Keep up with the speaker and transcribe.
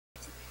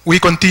we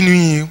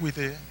continue with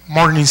the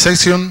morning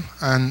session,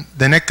 and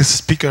the next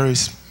speaker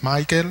is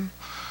Michael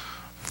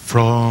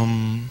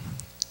from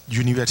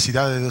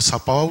Universidade de Sao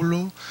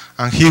Paulo,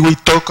 and he will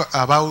talk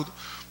about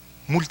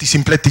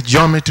multisymplectic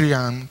geometry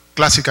and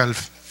classical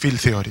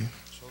field theory.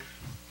 So,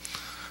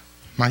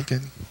 Michael.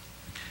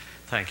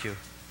 Thank you.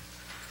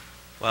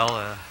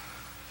 Well,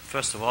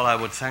 first of all, I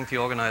would thank the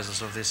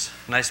organizers of this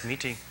nice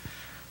meeting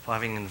for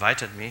having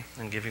invited me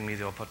and giving me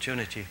the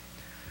opportunity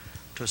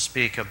to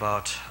speak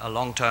about a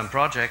long-term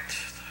project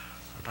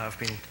that I've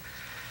been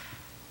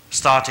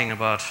starting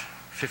about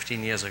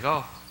 15 years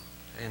ago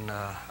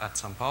at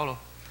Sao Paulo.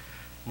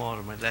 More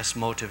or less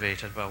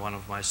motivated by one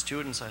of my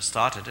students. I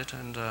started it,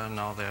 and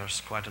now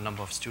there's quite a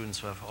number of students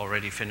who have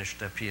already finished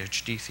their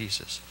PhD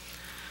thesis.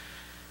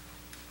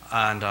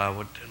 And I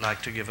would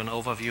like to give an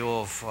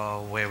overview of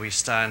where we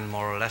stand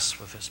more or less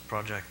with this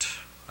project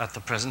at the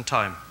present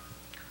time.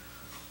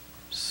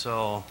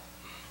 So,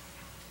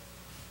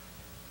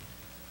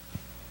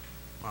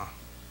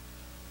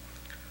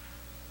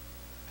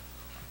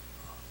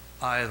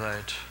 either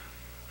it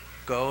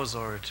goes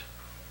or it,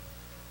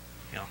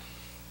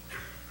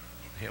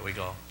 here we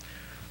go.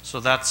 So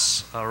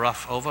that's a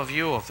rough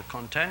overview of the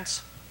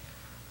contents.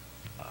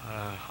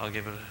 I'll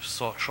give a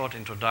short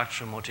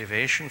introduction,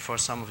 motivation for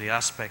some of the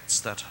aspects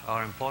that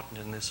are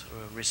important in this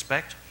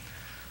respect.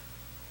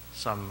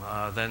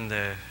 Then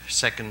the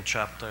second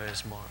chapter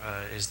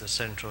is the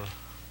central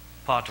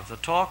part of the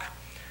talk.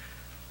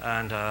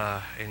 And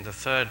in the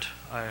third,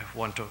 I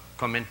want to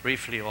comment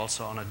briefly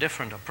also on a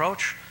different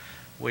approach,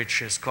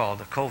 which is called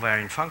the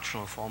covariant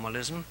functional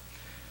formalism.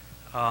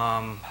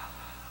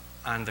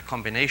 And the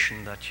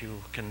combination that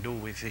you can do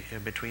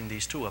between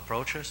these two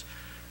approaches,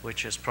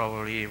 which is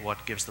probably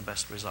what gives the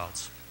best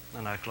results.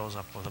 And I close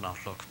up with an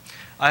outlook.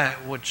 I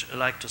would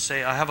like to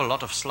say I have a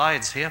lot of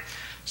slides here,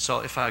 so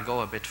if I go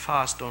a bit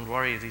fast, don't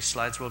worry, these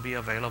slides will be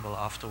available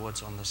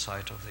afterwards on the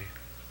site of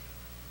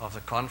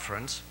the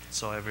conference,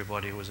 so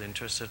everybody who is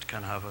interested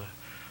can have a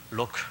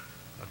look,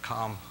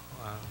 calm,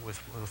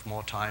 with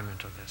more time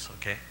into this,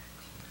 okay?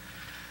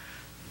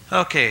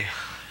 Okay,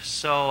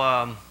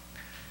 so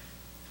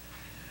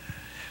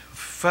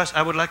first,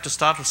 I would like to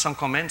start with some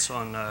comments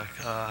on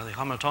the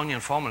Hamiltonian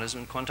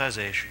formalism and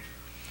quantization.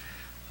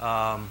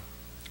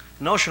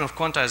 Notion of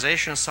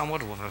quantization is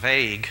somewhat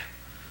vague.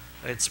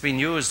 It's been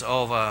used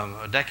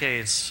over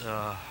decades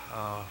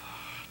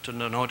to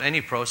denote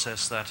any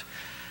process that,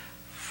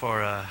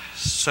 for a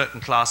certain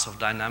class of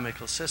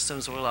dynamical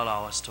systems, will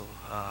allow us to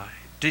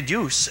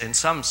deduce, in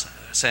some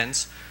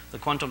sense, the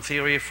quantum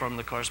theory from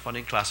the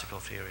corresponding classical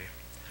theory.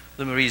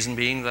 The reason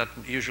being that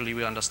usually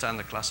we understand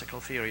the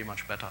classical theory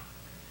much better.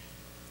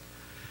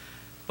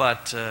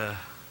 But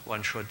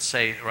one should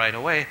say right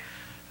away,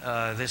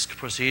 this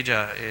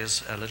procedure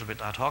is a little bit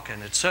ad hoc,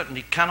 and it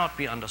certainly cannot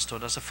be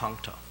understood as a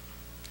functor.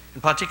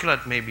 In particular,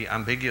 it may be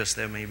ambiguous.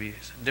 There may be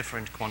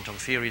different quantum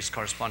theories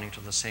corresponding to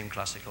the same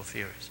classical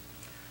theories.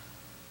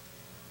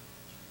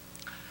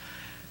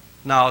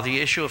 Now, the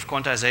issue of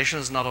quantization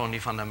is not only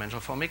fundamental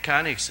for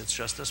mechanics, it's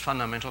just as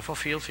fundamental for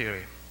field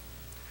theory.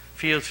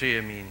 Field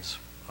theory means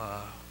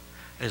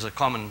is a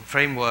common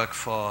framework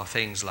for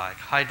things like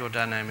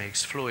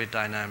hydrodynamics, fluid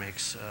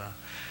dynamics,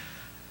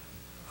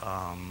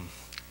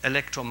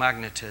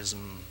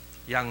 electromagnetism,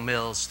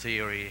 Young-Mills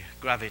theory,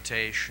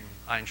 gravitation,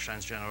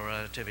 Einstein's general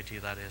relativity,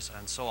 that is,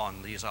 and so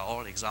on. These are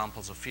all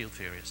examples of field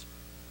theories,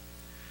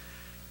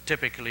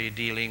 typically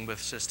dealing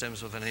with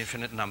systems with an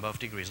infinite number of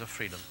degrees of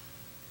freedom.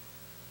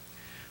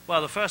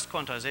 Well, the first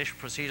quantization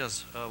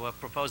procedures were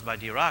proposed by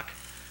Dirac.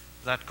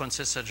 That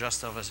consisted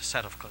just of a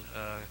set of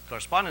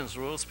correspondence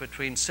rules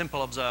between simple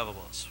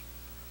observables,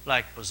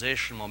 like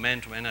position,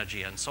 momentum,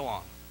 energy, and so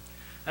on.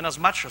 And as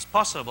much as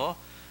possible,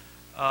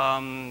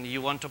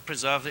 you want to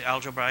preserve the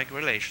algebraic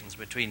relations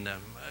between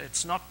them.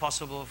 It's not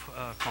possible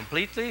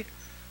completely.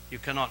 You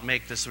cannot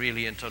make this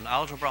really into an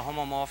algebra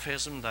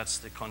homomorphism. That's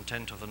the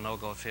content of the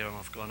no-go theorem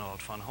of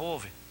Grunwald van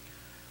Hove.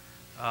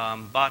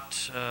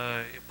 But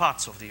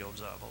parts of the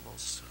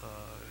observables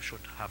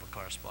should have a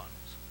correspondence.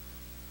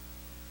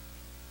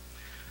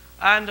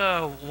 And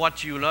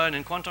what you learn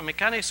in quantum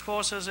mechanics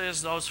courses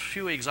is those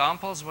few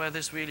examples where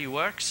this really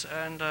works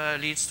and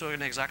leads to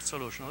an exact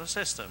solution of the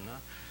system. No?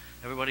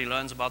 Everybody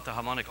learns about the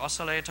harmonic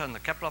oscillator and the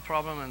Kepler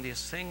problem and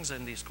these things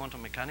in these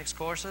quantum mechanics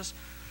courses.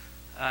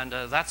 And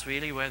that's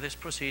really where this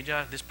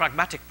procedure, this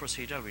pragmatic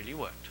procedure, really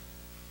worked.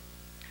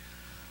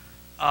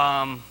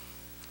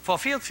 For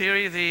field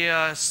theory,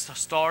 the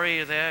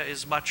story there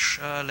is much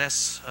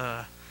less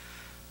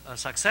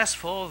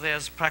successful.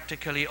 There's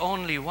practically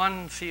only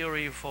one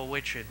theory for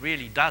which it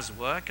really does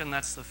work, and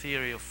that's the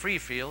theory of free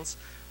fields.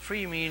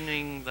 Free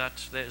meaning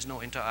that there is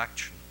no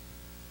interaction.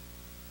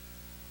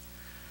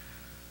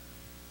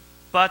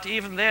 But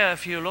even there,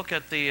 if you look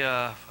at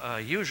the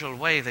usual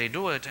way they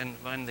do it, and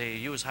when they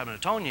use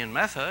Hamiltonian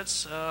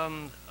methods,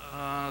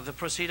 the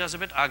procedure is a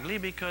bit ugly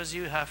because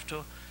you have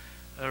to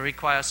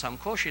require some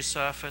Cauchy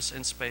surface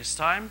in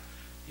space-time.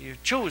 You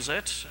choose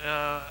it,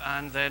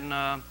 and then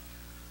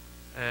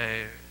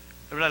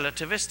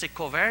relativistic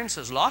covariance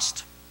is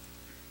lost.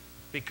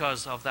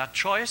 because of that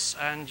choice,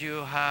 and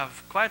you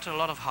have quite a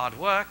lot of hard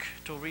work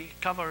to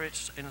recover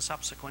it in a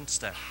subsequent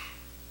step.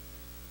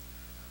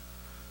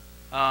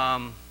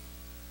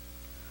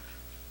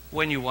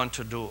 When you want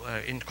to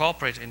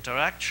incorporate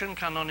interaction,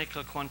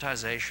 canonical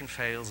quantization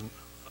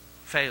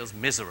fails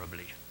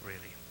miserably, really.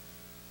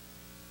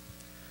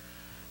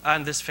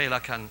 And this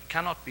failure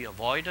cannot be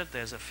avoided.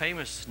 There's a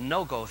famous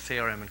no-go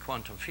theorem in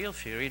quantum field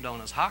theory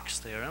known as Haack's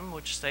theorem,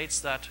 which states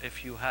that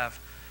if you have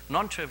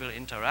non-trivial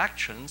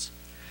interactions,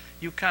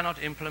 you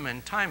cannot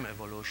implement time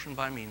evolution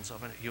by means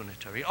of a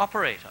unitary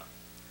operator.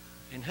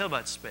 In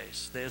Hilbert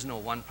space, there is no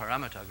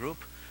one-parameter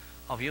group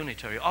of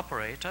unitary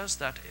operators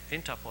that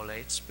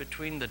interpolates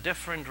between the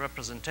different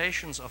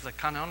representations of the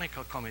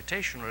canonical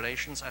commutation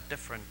relations at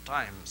different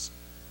times.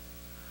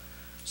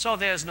 So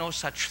there's no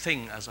such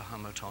thing as a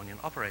Hamiltonian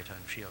operator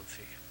in field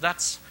theory.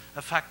 That's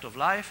a fact of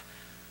life,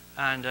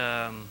 and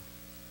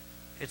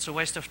it's a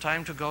waste of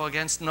time to go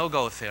against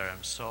no-go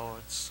theorems. So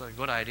it's a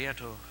good idea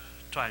to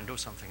try and do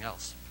something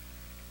else.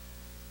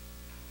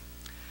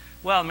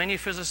 Well, many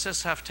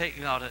physicists have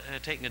taken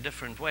a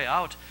different way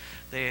out.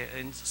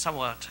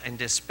 Somewhat in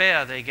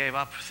despair, they gave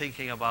up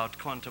thinking about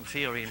quantum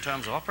theory in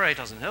terms of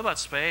operators in Hilbert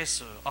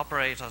space,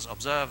 operators,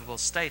 observable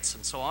states,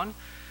 and so on,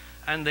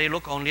 and they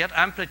look only at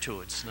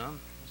amplitudes, no?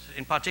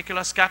 In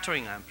particular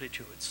scattering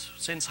amplitudes.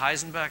 Since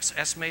Heisenberg's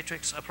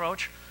S-matrix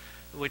approach,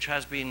 which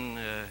has been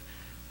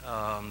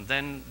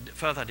then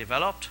further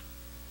developed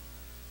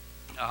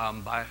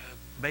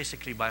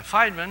basically by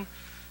Feynman,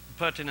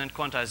 pertinent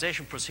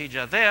quantization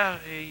procedure there,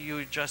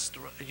 you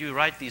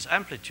write these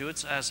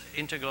amplitudes as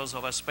integrals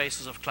over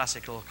spaces of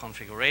classical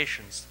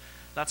configurations.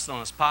 That's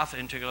known as path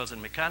integrals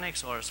in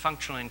mechanics or as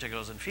functional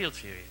integrals in field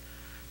theory.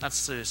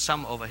 That's the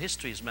sum over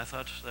histories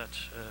method that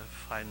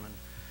Feynman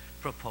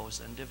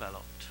proposed and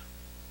developed.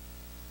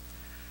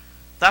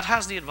 That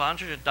has the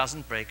advantage it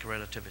doesn't break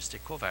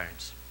relativistic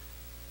covariance.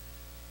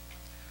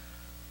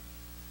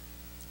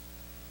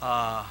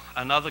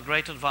 Another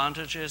great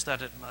advantage is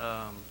that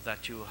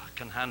that you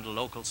can handle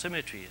local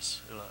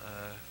symmetries.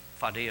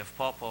 Fadeev,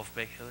 Popov,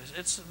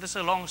 this is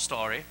a long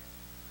story,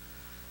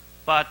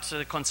 but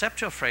the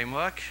conceptual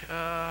framework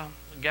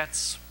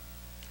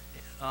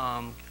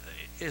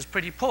is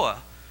pretty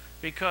poor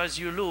because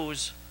you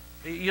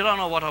don't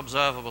know what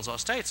observables or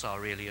states are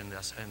really in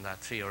that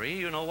theory.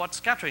 You know what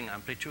scattering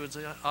amplitudes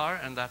are,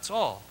 and that's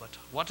all. But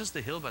what is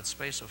the Hilbert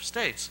space of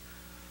states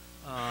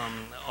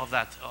of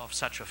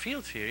such a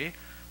field theory?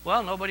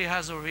 Well, nobody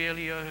has a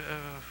very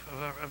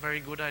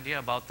good idea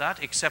about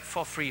that, except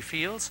for free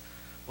fields,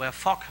 where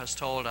Fock has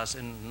told us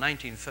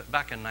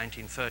back in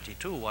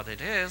 1932 what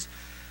it is,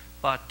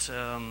 but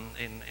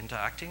in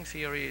interacting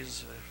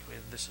theories,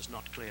 this is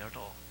not clear at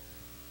all.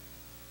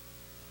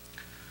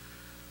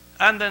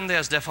 And then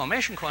there's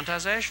deformation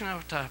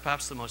quantization,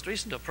 perhaps the most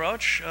recent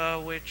approach,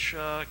 which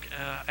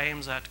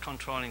aims at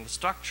controlling the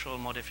structural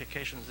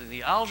modifications in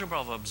the algebra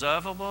of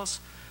observables,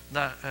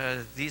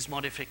 these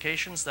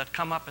modifications that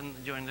come up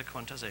during the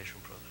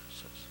quantization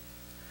process.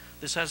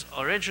 This has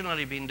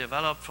originally been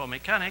developed for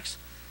mechanics.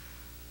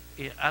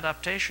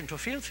 Adaptation to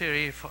field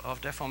theory of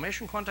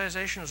deformation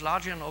quantization is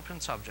largely an open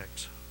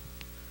subject.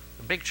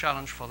 A big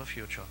challenge for the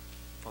future,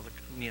 for the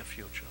near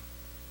future.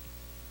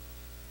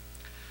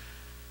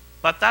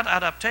 But that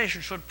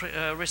adaptation should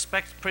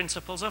respect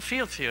principles of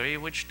field theory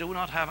which do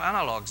not have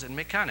analogs in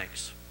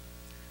mechanics.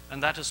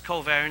 And that is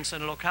covariance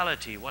and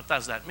locality. What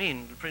does that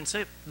mean?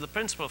 The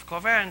principle of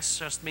covariance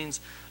just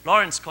means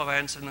Lorentz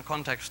covariance in the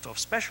context of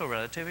special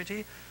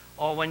relativity,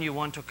 or when you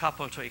want to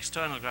couple to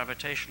external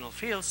gravitational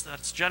fields,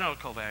 that's general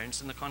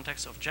covariance in the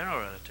context of general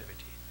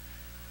relativity.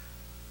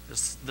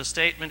 The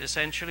statement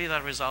essentially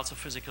that results of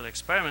physical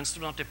experiments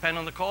do not depend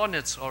on the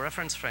coordinates or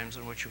reference frames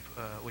in which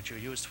you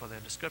used for their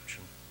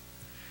description.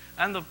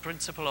 And the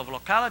principle of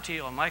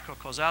locality or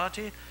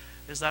microcausality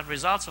is that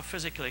results of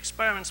physical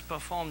experiments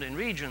performed in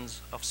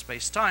regions of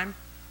space-time,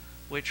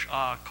 which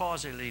are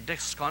causally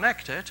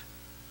disconnected,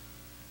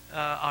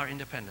 are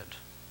independent,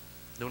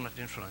 do not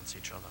influence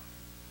each other.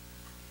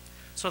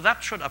 So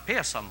that should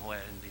appear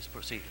somewhere in these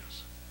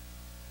procedures.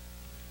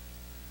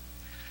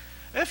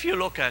 If you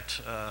look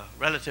at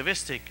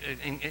relativistic,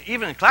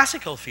 even in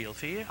classical field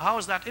theory, how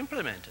is that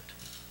implemented?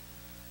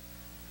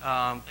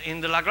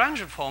 In the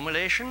Lagrangian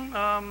formulation,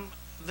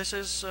 this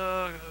is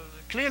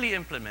clearly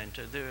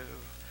implemented. The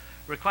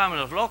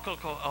requirement of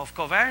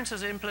covariance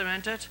is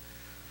implemented,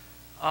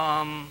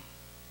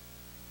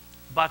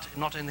 but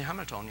not in the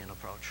Hamiltonian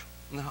approach.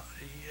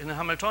 In the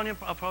Hamiltonian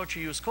approach,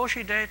 you use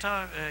Cauchy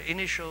data,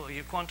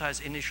 you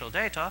quantize initial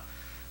data,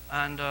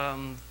 and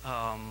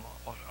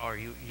or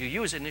you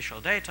use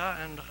initial data,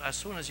 and as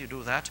soon as you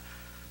do that,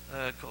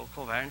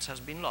 covariance has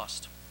been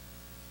lost.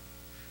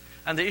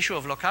 And the issue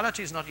of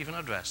locality is not even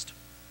addressed.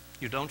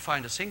 You don't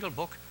find a single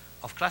book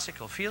of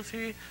classical field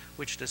theory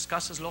which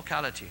discusses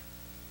locality.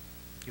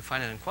 You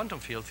find it in quantum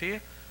field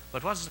theory,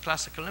 but what is the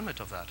classical limit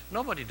of that?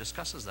 Nobody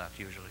discusses that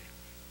usually.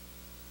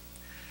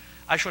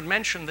 I should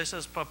mention this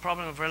is a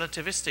problem of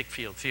relativistic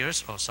field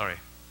theories. Oh, sorry.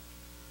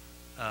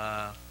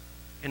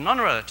 In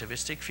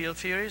non-relativistic field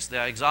theories,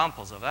 there are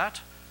examples of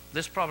that,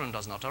 this problem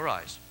does not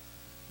arise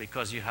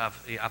because you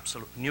have the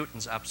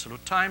Newton's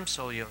absolute time,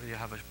 so you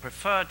have a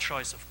preferred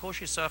choice of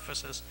Cauchy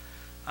surfaces,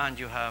 and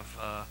you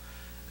have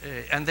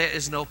and there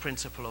is no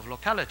principle of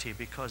locality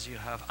because you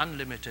have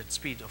unlimited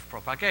speed of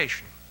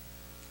propagation.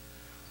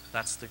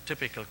 That's the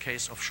typical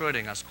case of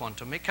Schrödinger's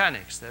quantum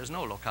mechanics. There's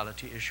no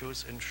locality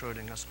issues in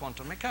Schrödinger's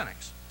quantum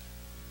mechanics.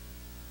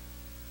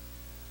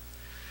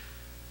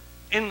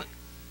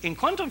 In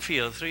quantum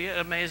field theory,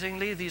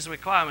 amazingly, these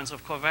requirements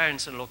of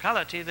covariance and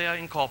locality, they are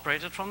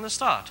incorporated from the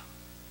start.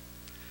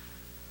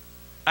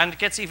 And it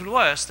gets even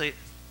worse.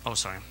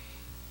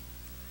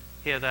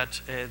 Here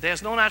that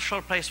there's no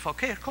natural place for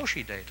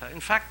Cauchy data. In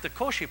fact, the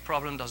Cauchy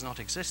problem does not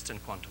exist in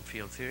quantum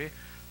field theory.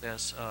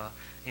 There's,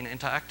 in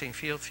interacting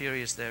field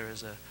theories, there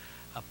is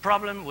a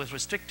problem with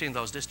restricting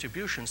those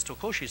distributions to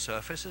Cauchy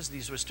surfaces.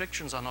 These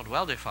restrictions are not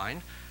well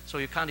defined, so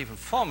you can't even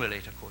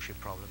formulate a Cauchy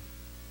problem.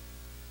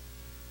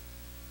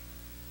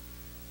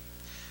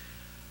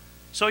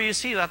 So you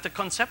see that the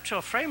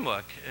conceptual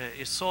framework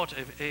is thought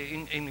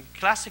in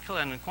classical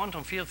and in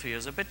quantum field theory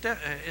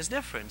is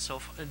different.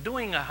 So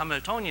doing a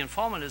Hamiltonian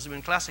formalism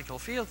in classical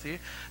field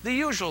theory, the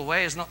usual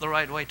way is not the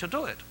right way to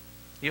do it.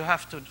 You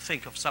have to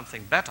think of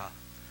something better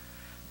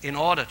in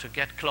order to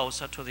get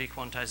closer to the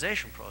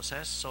quantization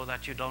process so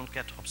that you don't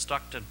get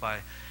obstructed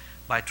by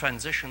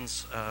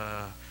transitions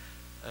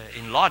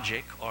in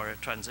logic or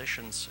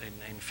transitions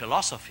in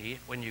philosophy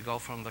when you go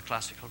from the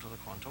classical to the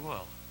quantum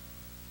world.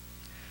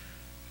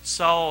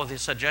 So the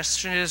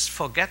suggestion is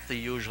forget the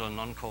usual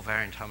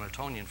non-covariant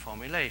Hamiltonian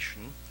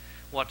formulation.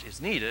 What is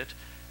needed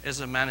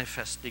is a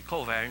manifestly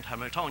covariant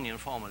Hamiltonian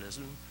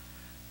formalism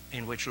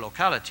in which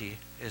locality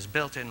is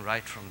built in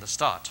right from the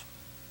start.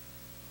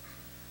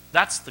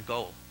 That's the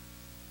goal.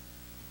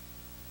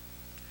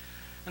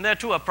 And there are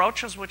two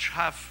approaches which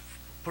have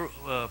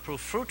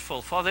proved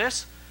fruitful for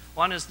this.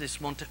 One is this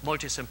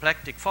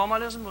multisymplectic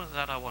formalism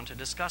that I want to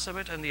discuss a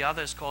bit, and the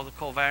other is called the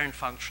covariant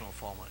functional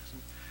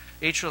formalism.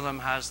 Each of them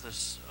has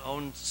its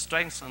own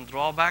strengths and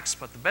drawbacks,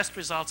 but the best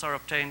results are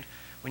obtained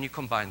when you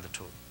combine the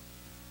two.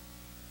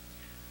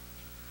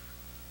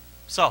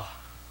 So,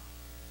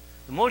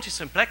 the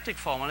multisymplectic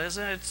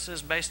formalism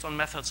is based on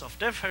methods of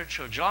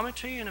differential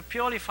geometry in a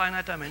purely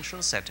finite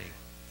dimensional setting.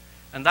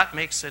 And that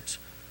makes it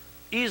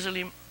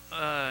easily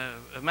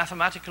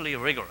mathematically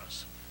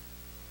rigorous.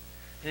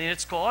 In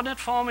its coordinate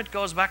form, it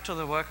goes back to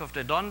the work of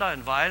de Donda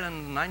and Weil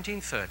in the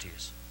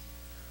 1930s.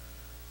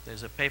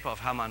 There's a paper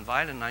of Hammer and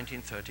Weil in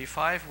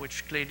 1935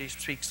 which clearly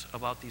speaks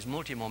about these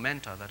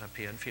multi-momenta that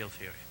appear in field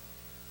theory.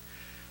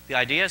 The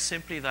idea is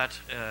simply that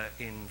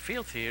in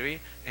field theory,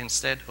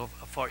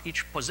 for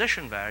each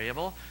position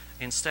variable,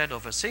 instead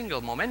of a single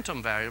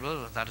momentum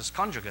variable that is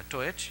conjugate to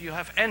it, you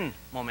have n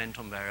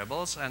momentum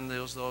variables, and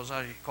those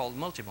are called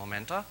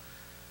multi-momenta.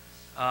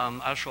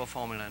 I'll show a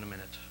formula in a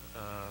minute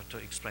to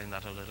explain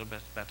that a little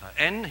bit better.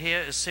 N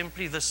here is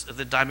simply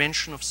the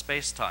dimension of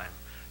space-time,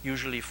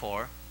 usually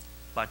 4.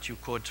 But you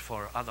could,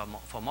 for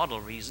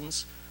model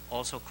reasons,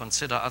 also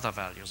consider other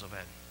values of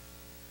n.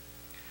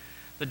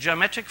 The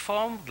geometric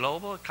form,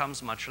 global,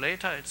 comes much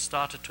later. It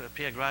started to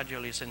appear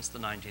gradually since the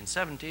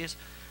 1970s. It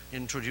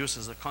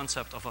introduces the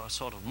concept of a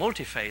sort of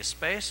multi-phase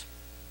space,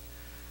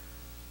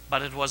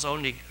 but it was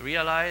only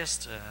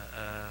realized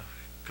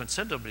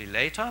considerably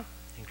later,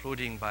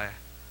 including by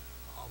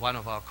one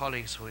of our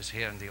colleagues who is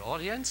here in the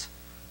audience,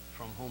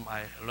 from whom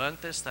I learned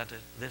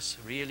this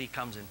really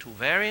comes in two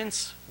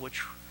variants,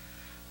 which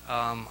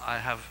I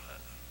have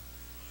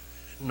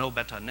no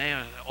better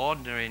name,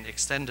 ordinary and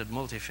extended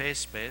multi-phase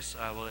space.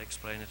 I will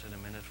explain it in a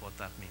minute what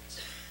that means.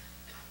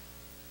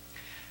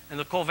 And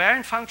the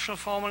covariant functional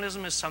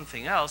formalism is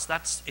something else.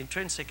 That's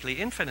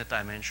intrinsically infinite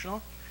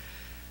dimensional.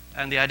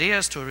 And the idea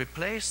is to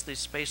replace the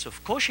space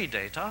of Cauchy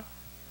data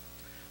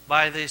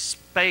by the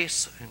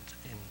space, in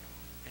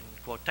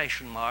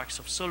quotation marks,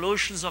 of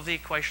solutions of the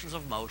equations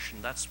of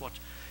motion. That's what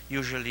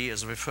usually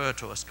is referred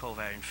to as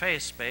covariant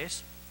phase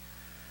space.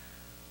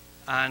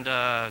 And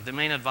the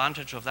main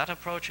advantage of that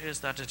approach is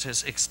that it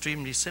is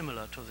extremely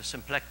similar to the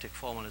symplectic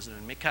formalism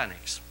in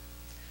mechanics.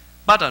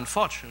 But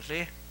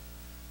unfortunately,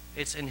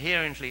 it's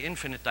inherently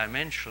infinite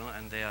dimensional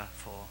and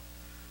therefore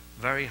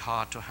very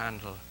hard to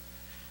handle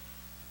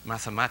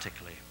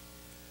mathematically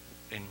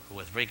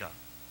with rigor.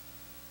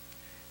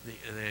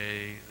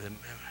 The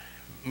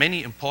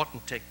many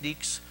important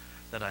techniques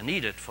that are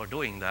needed for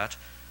doing that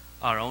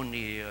are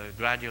only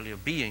gradually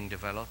being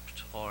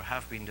developed or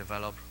have been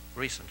developed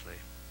recently.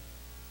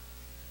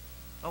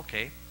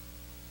 Okay.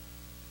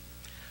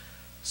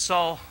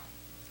 So,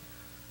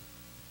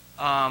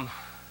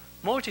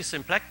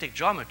 multisymplectic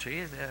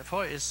geometry,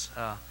 therefore, is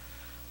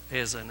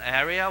an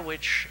area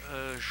which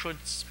should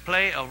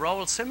play a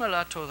role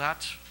similar to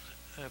that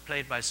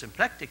played by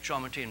symplectic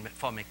geometry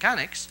for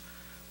mechanics.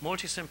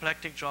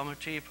 Multisymplectic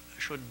geometry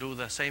should do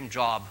the same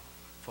job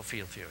for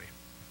field theory.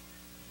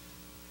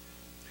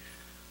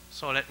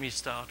 So let me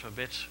start a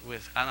bit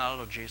with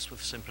analogies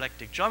with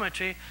symplectic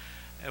geometry.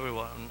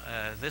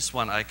 This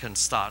one I can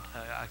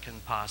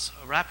pass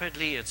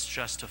rapidly. It's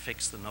just to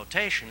fix the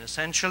notation,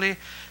 essentially.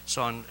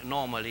 So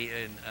normally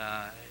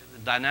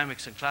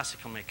dynamics and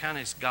classical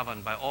mechanics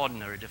governed by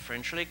ordinary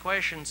differential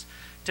equations.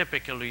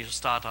 Typically, you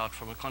start out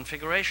from a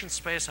configuration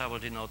space. I will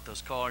denote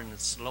those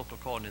coordinates, local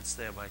coordinates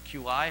there by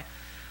qi.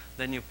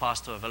 Then you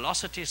pass to a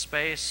velocity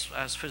space,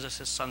 as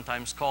physicists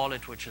sometimes call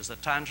it, which is a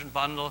tangent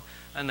bundle,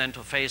 and then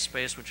to phase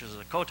space, which is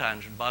a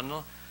cotangent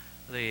bundle.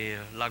 The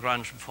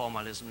Lagrangian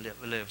formalism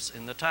lives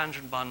in the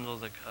tangent bundle,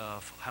 the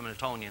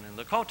Hamiltonian in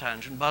the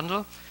cotangent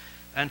bundle.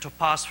 And to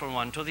pass from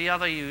one to the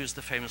other, you use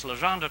the famous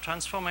Legendre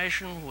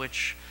transformation,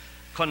 which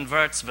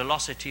converts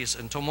velocities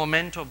into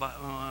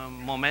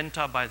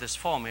momenta by this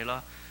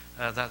formula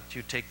that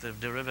you take the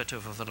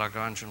derivative of the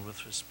Lagrangian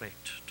with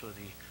respect to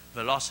the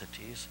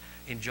velocities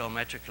in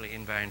geometrically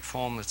invariant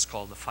form. It's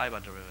called the fiber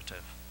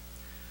derivative.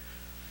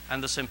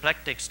 And the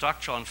symplectic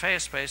structure on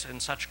phase space in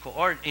such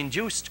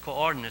induced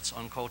coordinates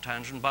on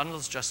cotangent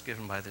bundles, just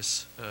given by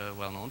this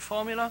well-known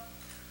formula.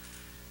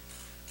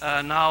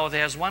 Now,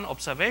 there's one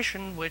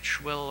observation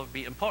which will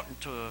be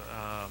important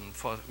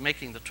for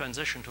making the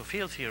transition to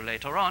field theory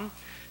later on,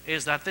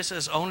 is that this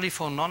is only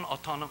for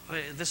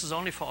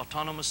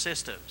autonomous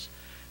systems.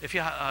 If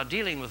you are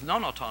dealing with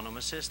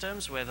non-autonomous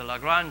systems, where the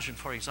Lagrangian,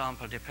 for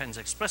example, depends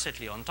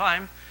explicitly on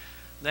time,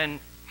 then,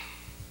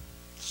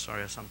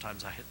 sorry,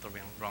 sometimes I hit the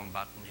wrong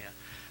button here,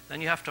 then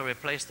you have to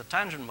replace the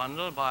tangent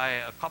bundle by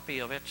a copy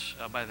of it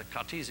by the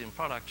Cartesian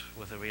product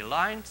with the real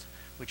lines,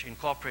 which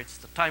incorporates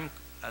the time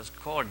as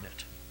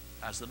coordinate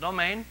as the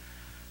domain,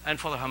 and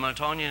for the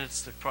Hamiltonian,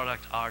 it's the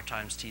product r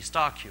times t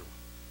star q.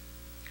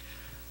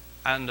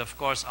 And of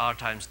course, r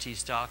times t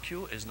star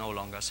q is no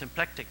longer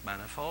symplectic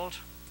manifold,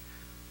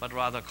 but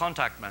rather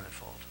contact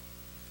manifold.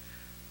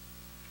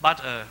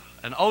 But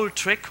an old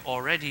trick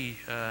already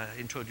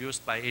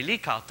introduced by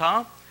Élie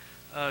Cartan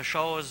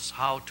shows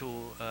how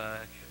to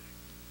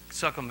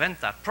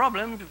circumvent that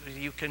problem.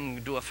 You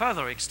can do a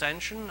further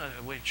extension,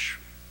 which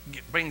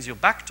brings you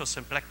back to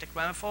symplectic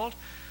manifold,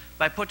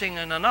 by putting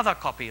in another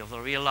copy of the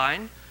real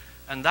line,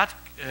 and that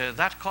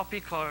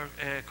copy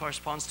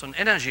corresponds to an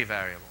energy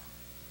variable.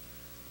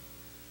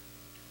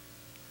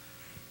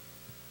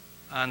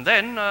 And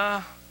then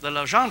the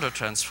Legendre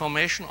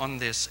transformation on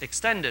this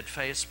extended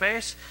phase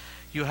space,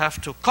 you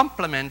have to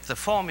complement the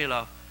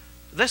formula,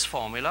 this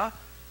formula,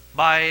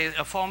 by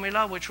a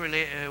formula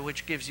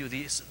which gives you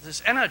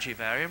this energy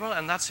variable,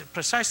 and that's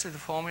precisely the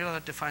formula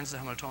that defines the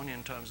Hamiltonian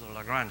in terms of the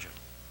Lagrangian.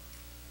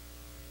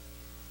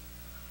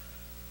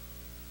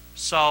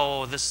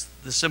 So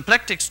the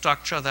symplectic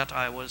structure that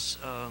I was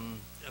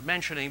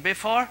mentioning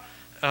before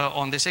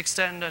on this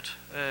extended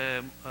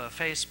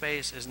phase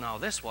space is now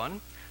this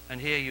one.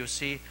 And here you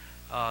see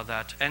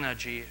that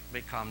energy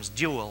becomes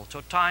dual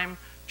to time,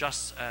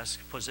 just as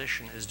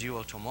position is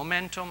dual to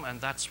momentum. And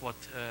that's what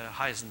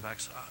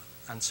Heisenberg's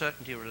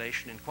uncertainty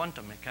relation in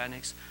quantum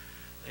mechanics.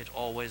 It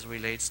always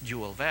relates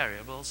dual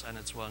variables, and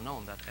it's well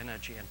known that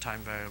energy and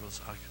time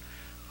variables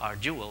are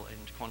dual in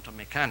quantum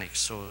mechanics.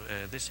 So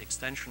this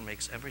extension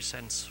makes every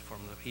sense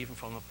even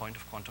from the point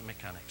of quantum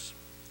mechanics.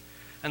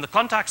 And the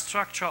contact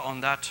structure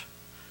on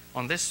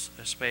this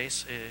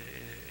space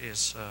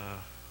is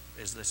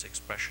this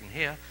expression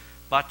here,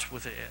 but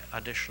with the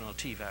additional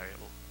t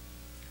variable.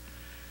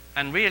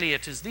 And really,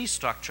 it is these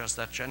structures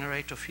that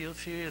generate to field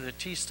theory. The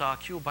t star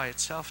q by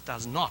itself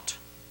does not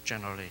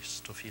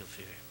generate to field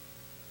theory.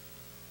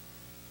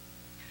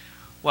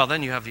 Well,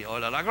 then you have the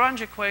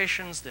Euler-Lagrange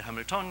equations, the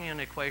Hamiltonian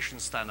equation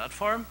standard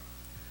form.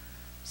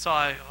 So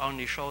I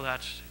only show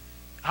that.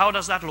 How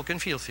does that look in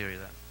field theory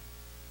then?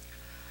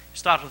 You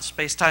start with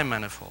space-time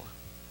manifold.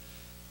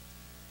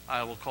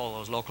 I will call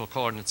those local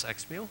coordinates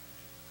x mu.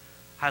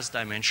 Has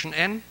dimension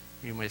n.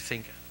 You may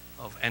think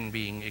of n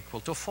being equal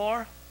to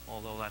 4,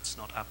 although that's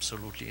not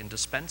absolutely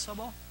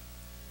indispensable.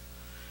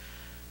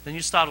 Then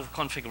you start with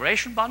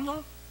configuration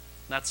bundle.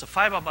 That's a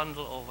fiber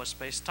bundle over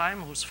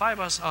space-time, whose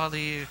fibers are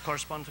the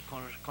corresponding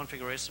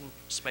configuration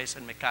space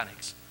in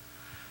mechanics.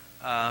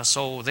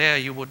 So there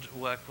you would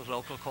work with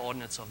local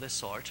coordinates of this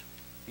sort.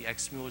 The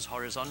x mu is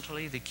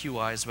horizontally, the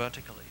qi is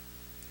vertically.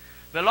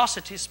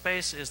 Velocity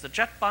space is the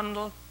jet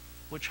bundle,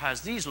 which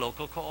has these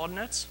local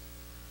coordinates,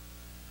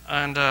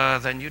 and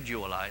then you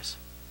dualize.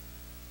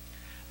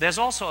 There's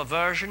also a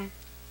version,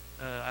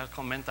 I'll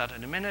comment that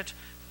in a minute,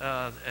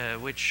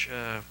 which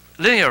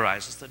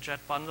linearizes the jet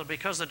bundle,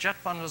 because the jet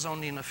bundle is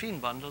only an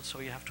affine bundle, so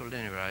you have to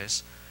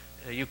linearize.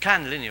 You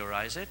can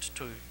linearize it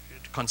to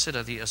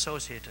consider the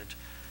associated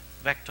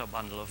vector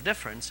bundle of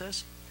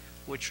differences,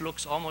 which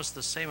looks almost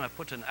the same. I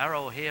put an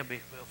arrow here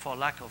for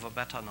lack of a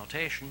better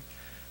notation,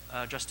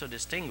 just to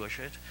distinguish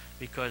it,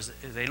 because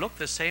they look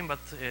the same, but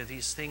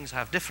these things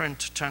have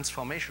different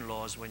transformation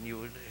laws when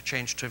you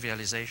change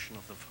trivialization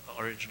of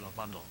the original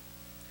bundle.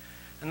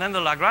 And then the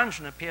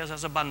Lagrangian appears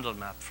as a bundle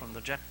map from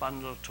the jet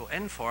bundle to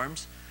n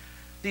forms.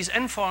 These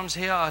n forms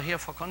here are here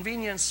for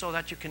convenience, so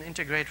that you can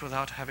integrate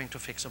without having to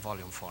fix a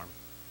volume form.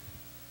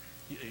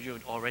 You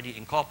already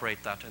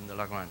incorporate that in the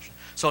Lagrangian.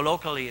 So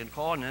locally in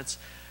coordinates,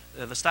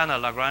 the standard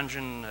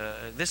Lagrangian,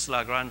 this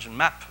Lagrangian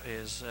map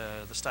is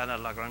the standard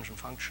Lagrangian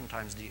function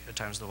times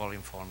the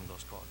volume form of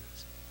those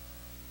coordinates.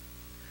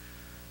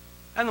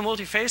 And the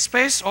multi-phase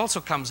space also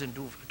comes in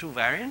two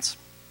variants.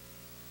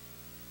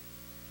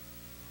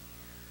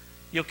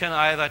 You can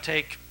either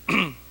take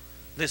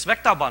this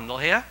vector bundle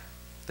here,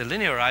 the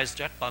linearized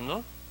jet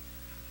bundle,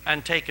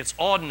 and take its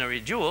ordinary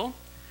dual.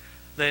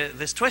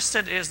 This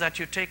twisted is that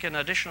you take an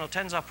additional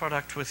tensor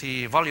product with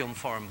the volume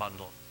form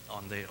bundle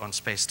on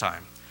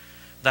space-time.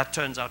 That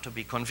turns out to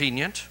be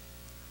convenient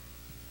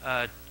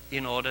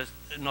in order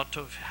not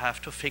to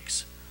have to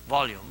fix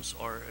volumes,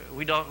 or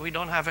we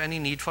don't have any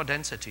need for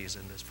densities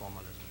in this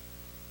formalism.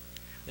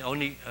 The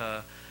only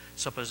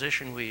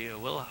supposition we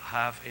will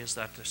have is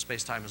that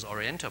space-time is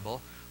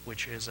orientable,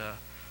 which is a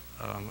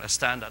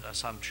standard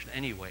assumption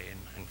anyway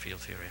in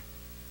field theory.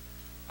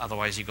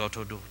 Otherwise, you go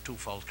to do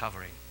twofold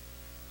covering.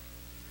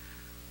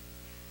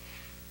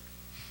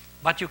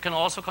 But you can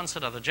also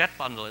consider the jet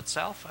bundle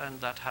itself, and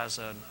that has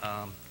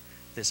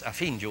this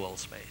affine dual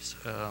space.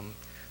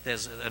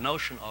 There's a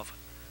notion of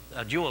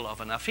a dual of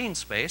an affine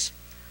space,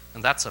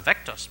 and that's a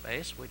vector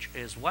space, which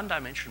is one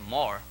dimension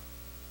more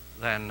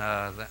than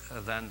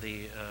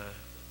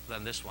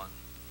this one.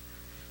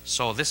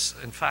 So this,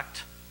 in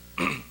fact,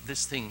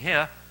 this thing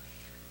here,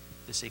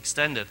 this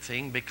extended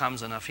thing,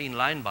 becomes an affine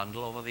line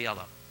bundle over the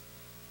other.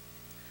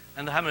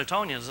 And the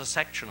Hamiltonian is a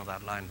section of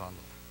that line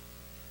bundle.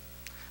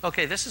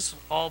 Okay, this is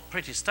all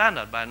pretty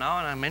standard by now,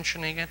 and I'm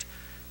mentioning it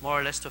more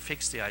or less to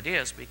fix the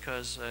ideas,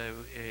 because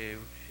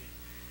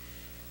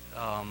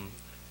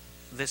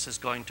this is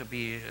going to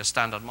be a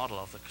standard model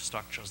of the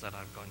structures that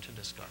I'm going to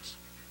discuss.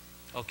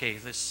 Okay,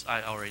 this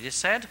I already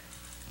said,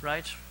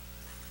 right?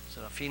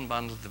 So the affine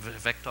bundle, the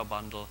vector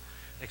bundle,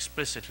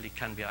 explicitly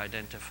can be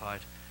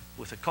identified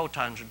with a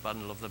cotangent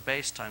bundle of the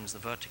base times the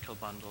vertical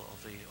bundle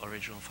of the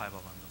original fiber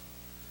bundle.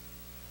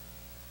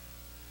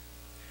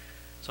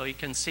 So you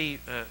can see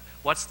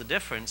what's the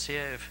difference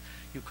here. If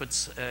you could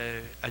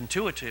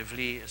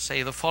intuitively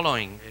say the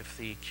following: if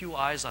the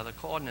QIs are the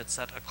coordinates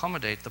that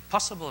accommodate the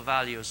possible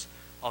values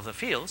of the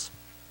fields,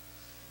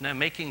 now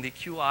making the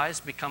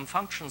QIs become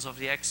functions of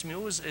the x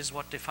mu's is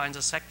what defines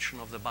a section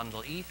of the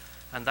bundle E,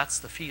 and that's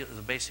the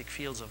basic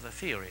fields of the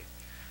theory.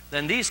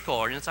 Then these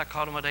coordinates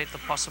accommodate the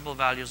possible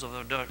values of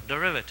the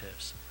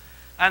derivatives.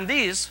 And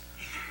these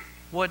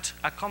would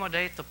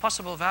accommodate the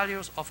possible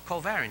values of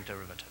covariant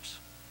derivatives,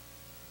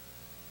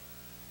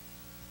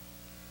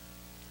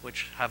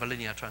 which have a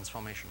linear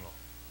transformation law.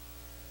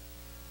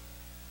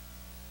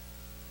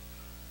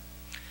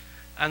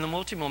 And the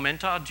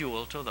multi-momenta are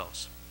dual to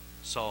those.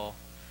 So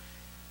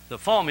the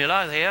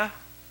formula there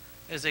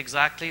is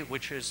exactly,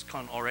 which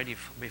can already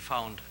be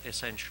found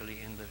essentially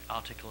in the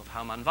article of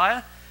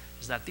Hermann-Weyl,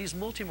 is that these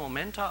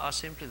multi-momenta are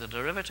simply the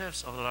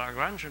derivatives of the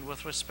Lagrangian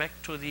with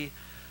respect to the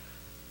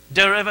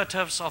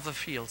derivatives of the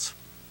fields,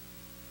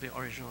 the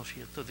original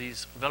field, to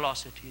these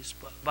velocities.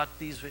 But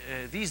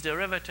these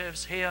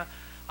derivatives here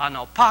are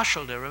now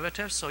partial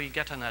derivatives, so you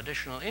get an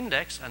additional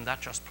index, and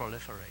that just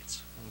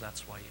proliferates. And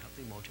that's why you have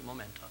the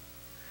multi-momenta.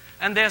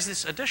 And there's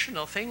this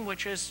additional thing,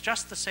 which is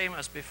just the same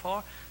as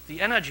before.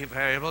 The energy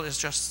variable is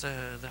just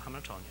the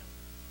Hamiltonian.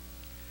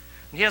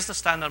 And here's the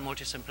standard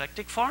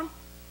multisymplectic form.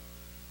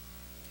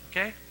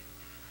 Okay?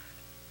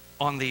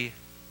 On the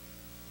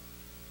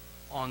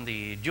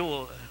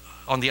dual,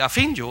 on the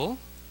affine dual,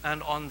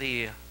 and on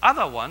the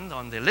other one,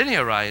 on the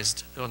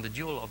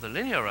dual of the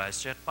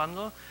linearized jet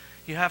bundle,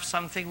 you have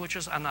something which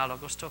is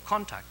analogous to a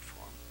contact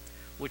form,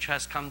 which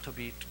has come to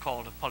be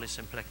called a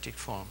polysymplectic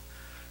form.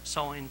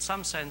 So in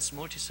some sense,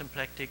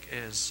 multisymplectic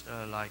is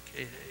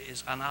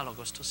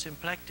analogous to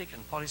symplectic,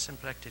 and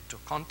polysymplectic to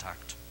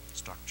contact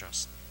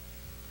structures.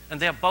 And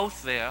they're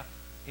both there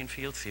in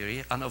field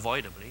theory,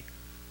 unavoidably.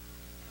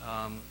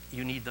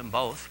 You need them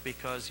both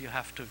because you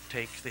have to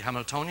take the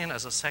Hamiltonian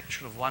as a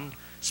section of one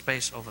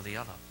space over the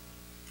other.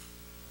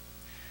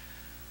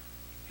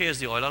 Here's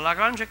the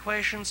Euler-Lagrange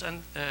equations,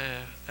 and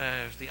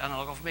the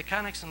analog of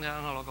mechanics and the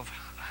analog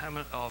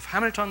of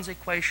Hamilton's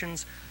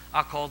equations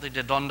are called the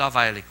de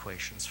Donda-Weil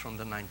equations from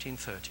the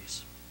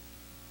 1930s.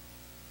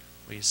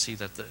 Where you see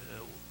that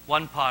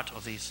one part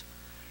of these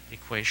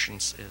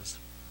equations is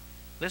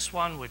this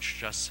one, which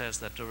just says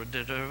that the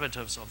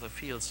derivatives of the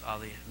fields are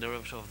the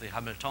derivative of the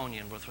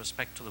Hamiltonian with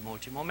respect to the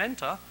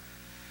multi-momenta.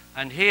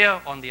 And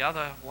here on the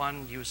other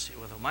one, you see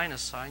with a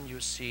minus sign, you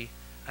see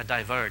a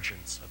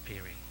divergence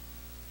appearing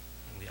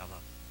in the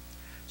other.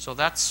 So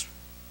that's,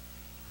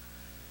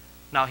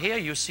 now here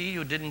you see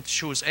you didn't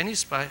choose any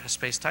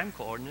space-time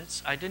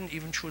coordinates. I didn't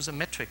even choose a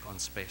metric on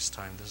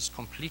space-time. This is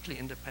completely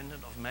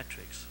independent of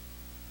metrics.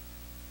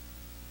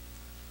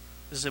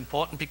 This is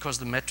important because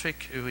the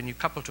metric, when you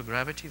couple to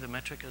gravity, the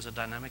metric is a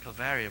dynamical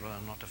variable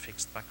and not a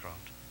fixed background.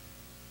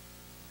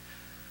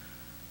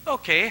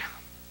 Okay,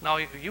 now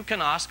you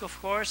can ask, of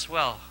course,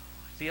 well,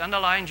 the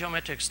underlying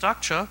geometric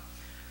structure,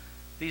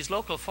 these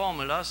local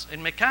formulas,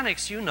 in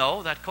mechanics you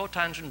know that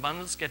cotangent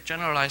bundles get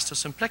generalized to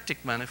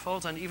symplectic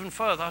manifolds and even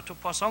further to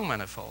Poisson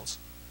manifolds.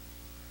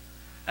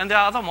 And there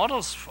are other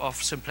models of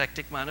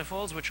symplectic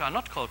manifolds which are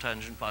not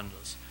cotangent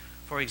bundles,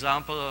 for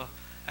example,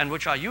 and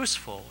which are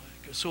useful.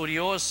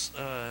 Souriau's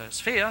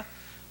sphere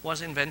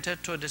was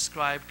invented to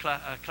describe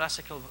a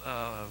classical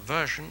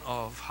version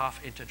of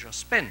half-integer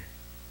spin.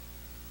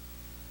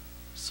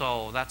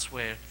 So that's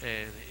where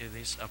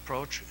this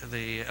approach,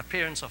 the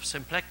appearance of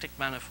symplectic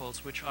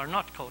manifolds, which are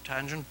not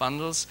cotangent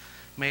bundles,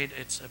 made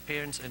its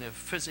appearance in a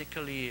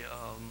physically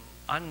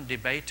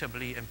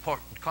undebatably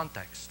important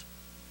context.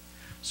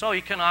 So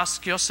you can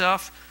ask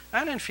yourself,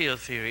 and in field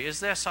theory, is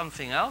there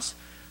something else?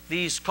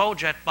 These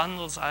cojet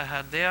bundles I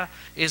had there,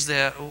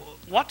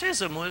 what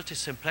is a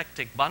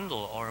multisymplectic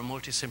bundle or a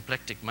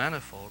multisymplectic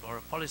manifold or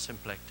a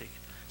polysymplectic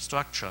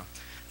structure?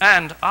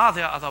 And are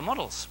there other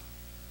models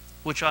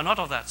which are not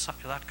of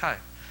that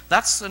kind?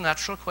 That's the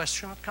natural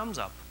question that comes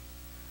up.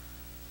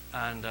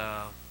 And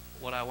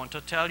what I want to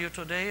tell you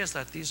today is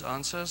that these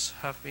answers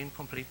have been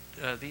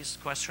these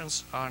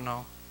questions are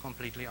now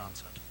completely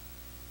answered.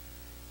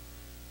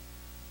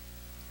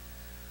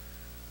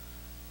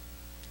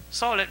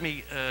 So let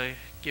me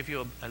give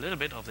you a little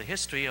bit of the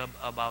history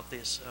about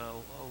this,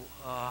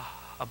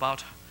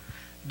 about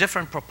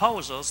different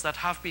proposals that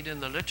have been in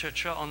the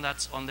literature on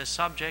this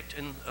subject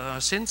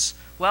since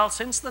the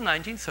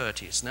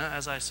 1930s. Now,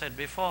 as I said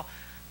before,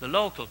 the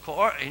local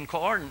in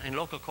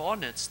local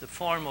coordinates, the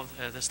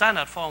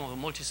standard form of a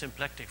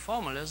multisymplectic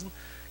formalism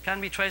can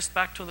be traced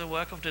back to the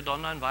work of de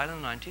Donda and Weil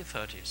in the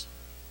 1930s.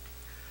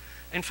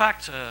 In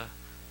fact,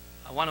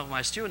 one of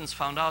my students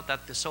found out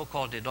that the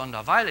so-called de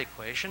Donda-Weil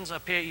equations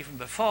appear even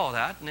before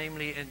that,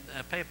 namely in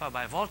a paper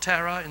by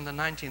Volterra in the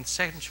 19th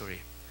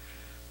century.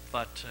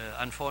 But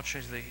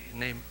unfortunately, the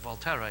name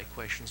Volterra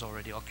equations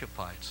already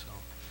occupied, so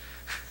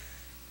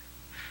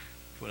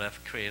it would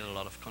have created a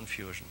lot of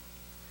confusion.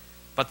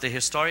 But the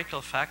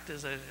historical fact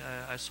is that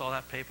I saw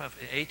that paper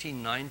in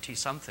 1890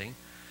 something,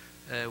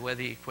 where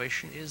the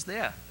equation is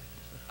there,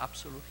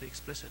 absolutely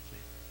explicitly.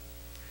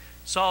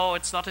 So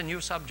it's not a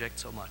new subject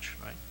so much,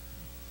 right?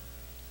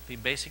 The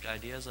basic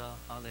ideas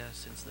are there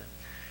since then,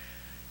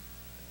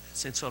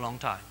 since a long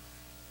time.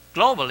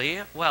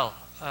 Globally, well,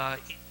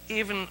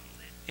 even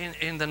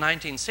in the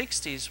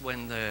 1960s,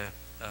 when the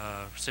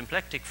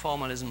symplectic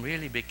formalism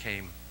really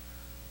became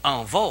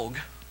en vogue,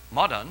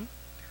 modern,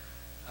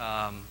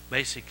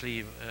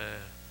 basically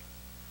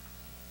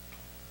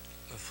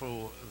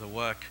through the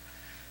work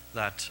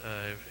that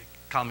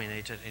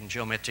culminated in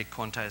geometric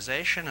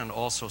quantization and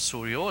also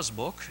Souriau's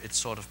book, it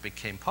sort of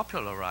became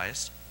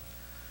popularized.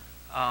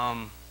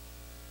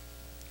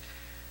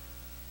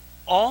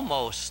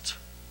 Almost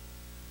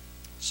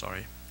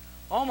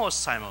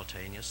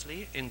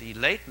simultaneously, in the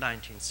late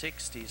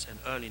 1960s and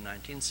early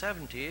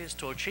 1970s,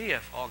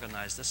 Turchiev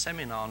organized a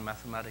seminar on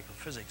mathematical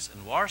physics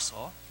in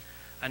Warsaw,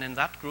 and in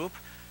that group,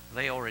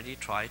 they already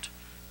tried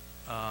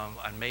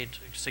and made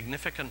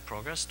significant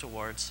progress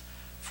towards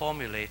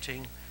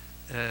formulating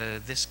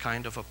this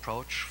kind of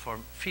approach for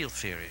field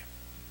theory.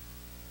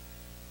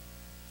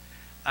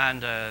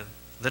 And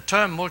the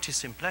term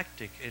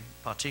multisymplectic in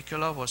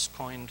particular was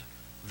coined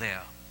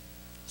there.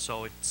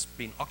 So it's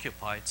been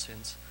occupied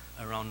since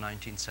around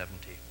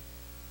 1970.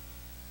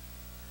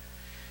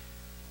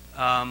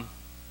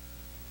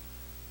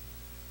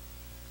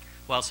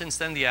 Well, since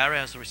then the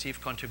area has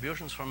received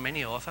contributions from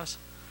many authors.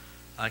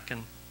 I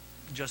can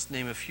just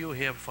name a few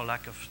here for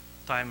lack of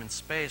time and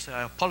space.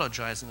 I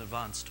apologize in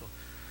advance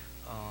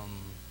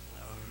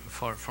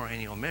for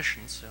any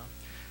omissions. Yeah.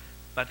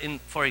 But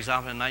for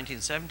example, in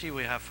 1970,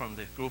 we have from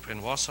the group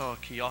in Warsaw,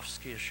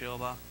 Kijowski,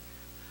 Schirba.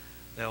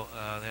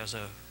 There's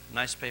a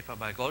nice paper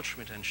by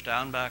Goldschmidt and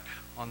Sternberg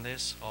on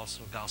this.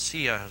 Also,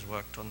 Garcia has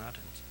worked on that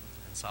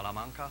in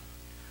Salamanca.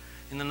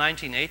 In the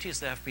 1980s,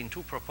 there have been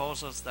two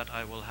proposals that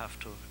I will have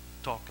to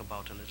talk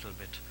about a little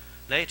bit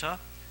later.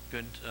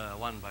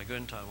 One by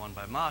Günther and one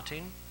by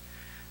Martin.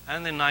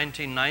 And in the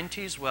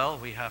 1990s, well,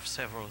 we have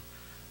several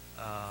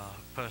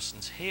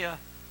persons here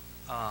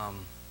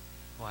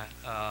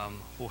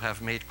who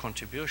have made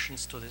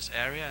contributions to this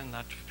area in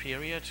that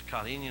period.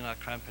 Kalinina,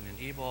 Krampen and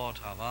Ebord,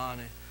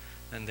 Havane.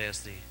 Then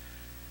there's the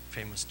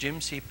famous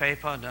Jimsey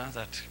paper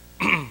that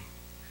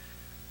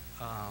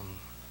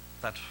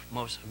that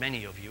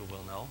many of you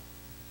will know.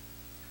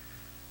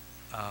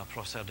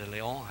 Professor de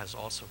Leon has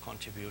also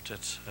contributed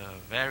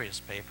various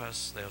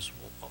papers. There's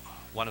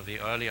one of the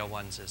earlier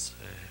ones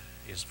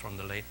is from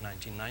the late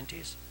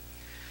 1990s.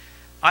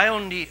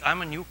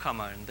 I'm a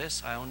newcomer in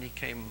this. I only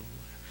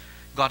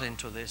got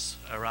into this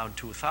around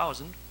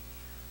 2000,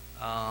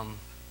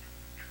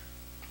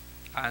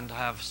 and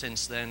have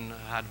since then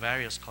had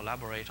various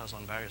collaborators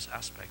on various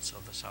aspects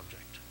of the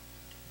subject.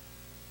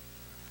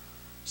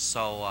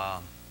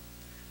 So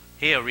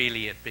here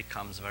really it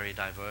becomes very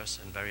diverse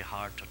and very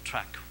hard to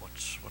track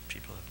what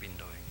people have been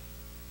doing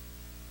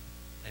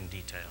in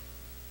detail.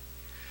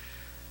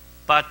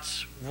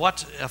 But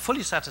what a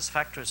fully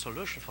satisfactory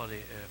solution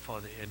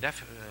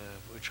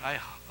which I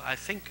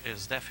think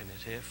is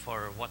definitive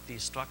for what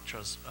these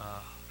structures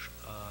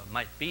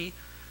might be,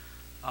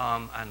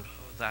 and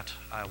that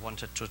I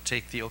wanted to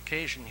take the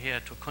occasion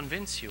here to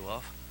convince you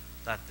of,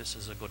 that this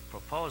is a good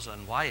proposal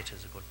and why it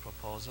is a good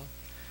proposal.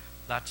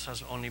 That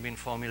has only been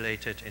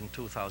formulated in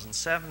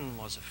 2007,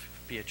 was a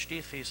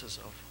PhD thesis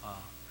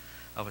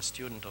of a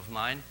student of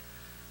mine,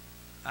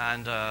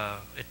 And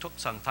it took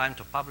some time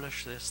to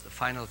publish this. The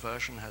final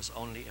version has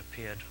only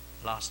appeared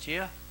last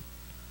year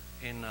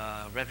in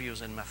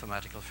Reviews in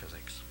Mathematical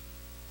Physics,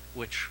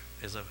 which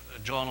is a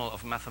journal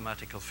of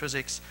mathematical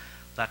physics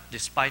that,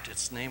 despite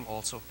its name,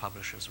 also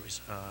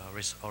publishes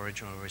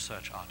original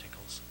research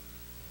articles.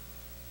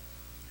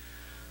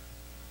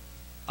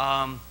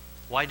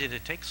 Why did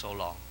it take so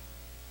long?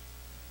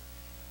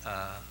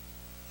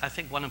 I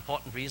think one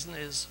important reason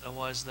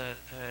was that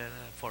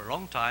for a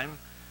long time,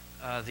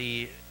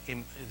 the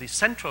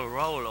central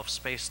role of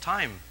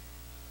space-time.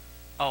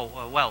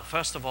 Well,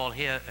 first of all,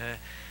 here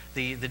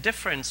the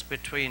difference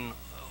between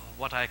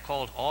what I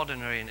called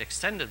ordinary and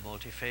extended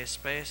multiphase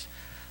space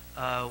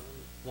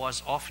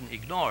was often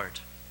ignored.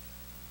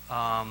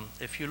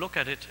 If you look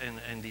at it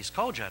in these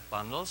cojet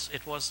bundles,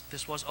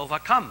 this was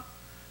overcome.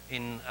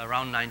 In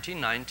around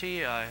 1990,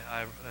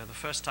 the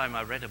first time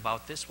I read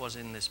about this was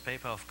in this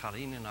paper of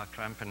Karinina,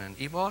 Krampen, and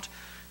Ebert,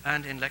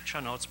 and in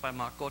lecture notes by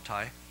Mark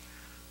Gotay,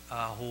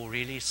 who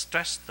really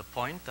stressed the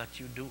point that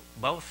you do,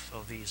 both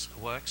of these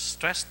works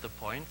stressed the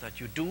point that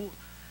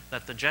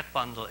that the jet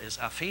bundle is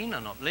affine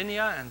and not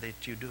linear, and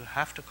that you do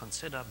have to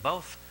consider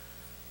both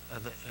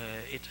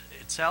it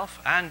itself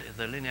and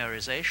the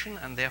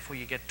linearization, and therefore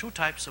you get two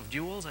types of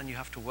duals, and you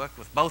have to work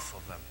with both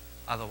of them.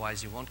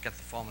 Otherwise, you won't get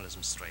the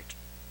formalism straight.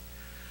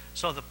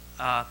 So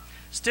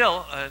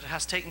still, it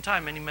has taken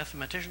time. Many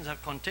mathematicians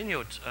have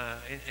continued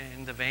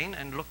in the vein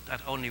and looked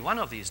at only one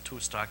of these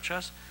two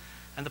structures.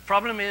 And the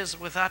problem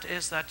with that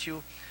is that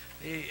you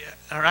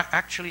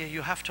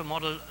have to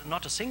model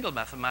not a single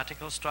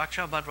mathematical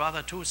structure, but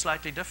rather two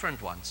slightly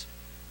different ones,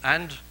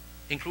 and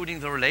including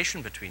the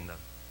relation between them.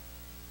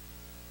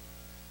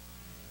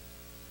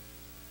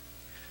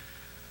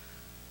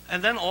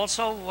 And then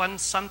also,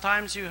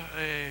 sometimes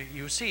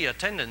you see a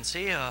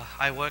tendency.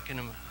 I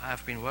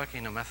have been working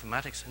in a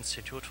mathematics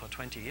institute for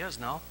 20 years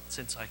now,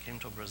 since I came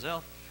to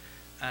Brazil,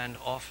 and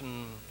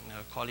often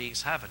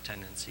colleagues have a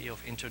tendency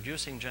of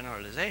introducing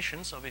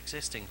generalizations of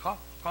existing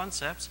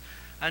concepts,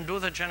 and do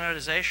the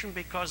generalization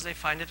because they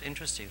find it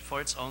interesting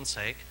for its own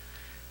sake,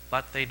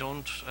 but they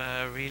don't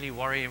really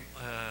worry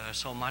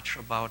so much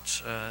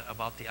about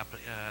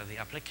the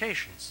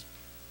applications.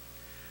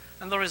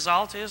 And the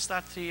result is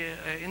that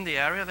in the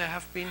area there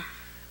have been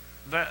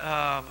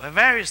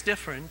various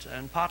different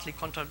and partly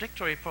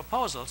contradictory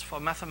proposals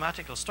for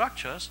mathematical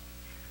structures,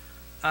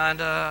 and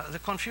the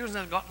confusion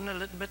has gotten a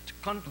little bit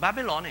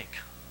Babylonic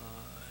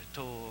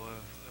to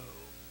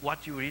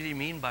what you really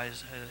mean by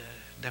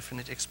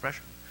definite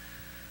expression.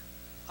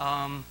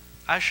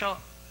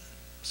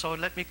 So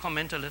let me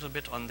comment a little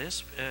bit on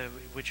this,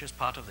 which is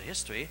part of the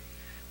history,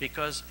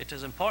 because it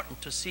is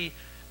important to see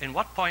in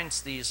what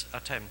points these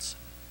attempts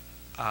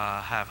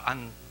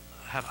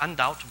have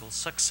undoubtable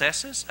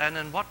successes, and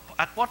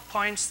at what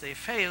points they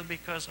fail,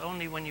 because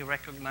only when you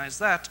recognize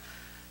that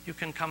you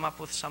can come up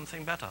with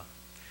something better.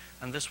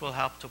 And this will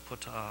help to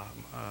put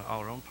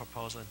our own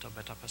proposal into a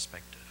better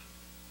perspective.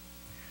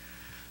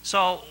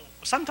 So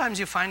sometimes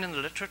you find in the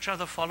literature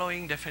the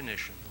following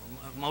definition.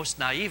 The most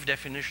naive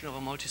definition of a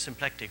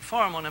multisymplectic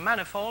form on a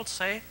manifold,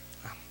 say,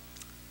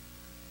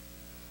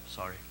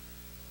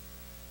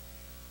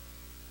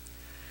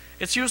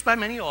 it's used by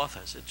many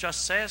authors. It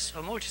just says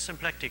a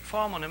multisymplectic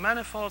form on a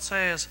manifold,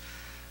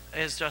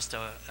 is just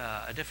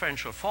a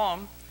differential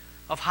form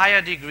of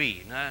higher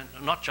degree,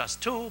 not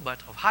just 2,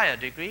 but of higher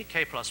degree,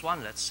 k plus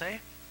 1, let's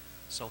say.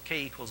 So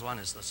k equals 1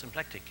 is the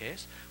symplectic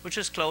case, which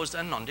is closed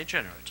and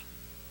non-degenerate.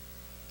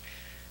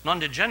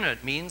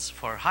 Non-degenerate means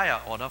for higher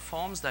order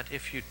forms that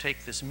if you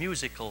take this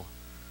musical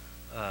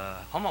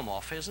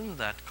homomorphism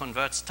that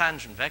converts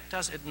tangent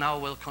vectors, it now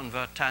will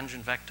convert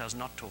tangent vectors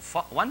not to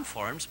 1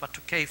 forms, but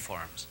to k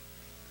forms.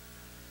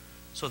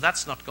 So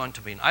that's not going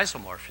to be an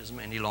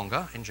isomorphism any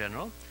longer in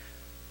general.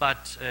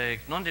 But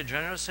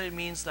non-degeneracy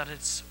means that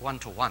it's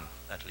 1-to-1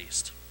 at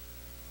least.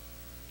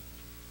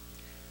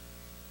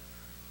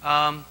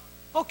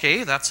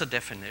 Okay, that's a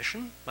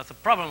definition, but the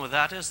problem with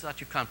that is that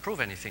you can't prove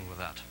anything with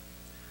that.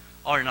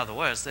 Or in other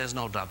words, there's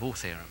no Darboux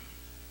theorem.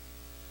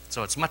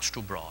 So it's much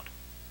too broad.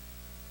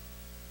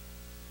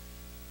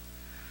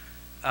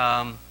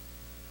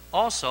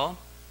 Also,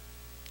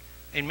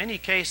 in many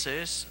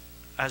cases,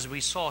 as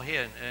we saw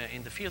here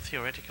in the field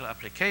theoretical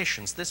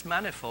applications, this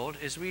manifold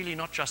is really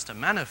not just a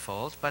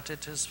manifold, but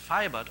it is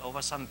fibered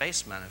over some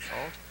base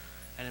manifold.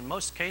 And in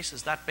most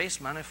cases, that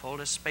base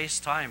manifold is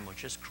space-time,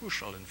 which is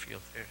crucial in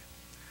field theory.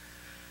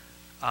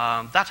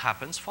 That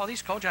happens for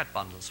these cojet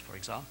bundles, for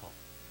example.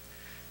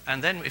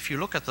 And then if you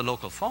look at the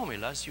local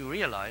formulas, you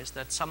realize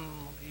that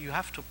you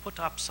have to put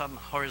up some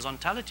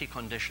horizontality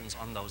conditions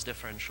on those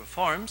differential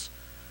forms,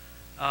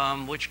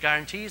 which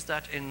guarantees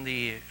that in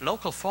the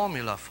local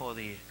formula for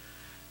the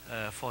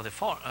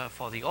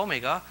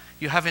omega,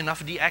 you have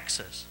enough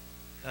d-axis.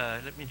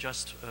 Let me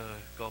just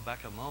go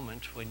back a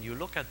moment. When you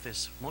look at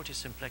this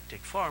multisymplectic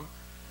form,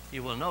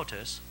 you will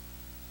notice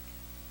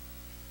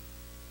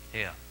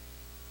here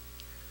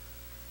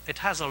it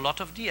has a lot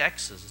of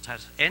dx's. It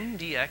has n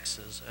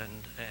dx's,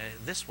 and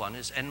this one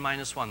is n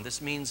minus 1.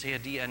 This means here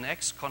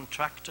dnx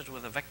contracted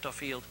with a vector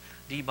field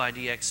d by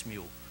dx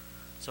mu.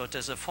 So it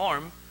is a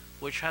form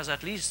which has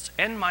at least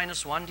n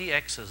minus 1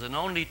 dx's and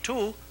only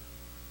 2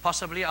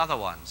 possibly other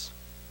ones.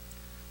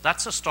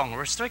 That's a strong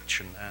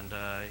restriction, and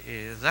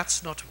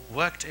that's not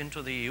worked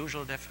into the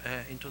usual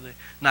into the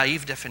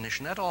naive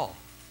definition at all.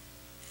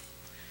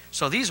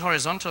 So these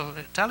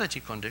horizontality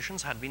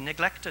conditions had been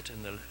neglected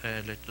in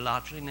the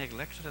largely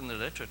neglected in the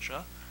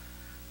literature,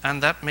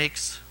 and that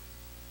makes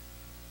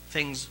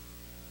things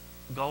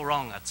go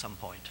wrong at some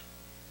point.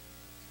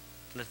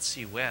 Let's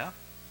see where.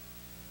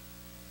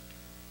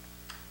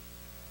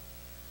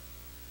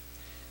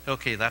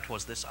 Okay, that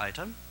was this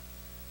item.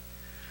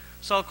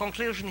 So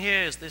conclusion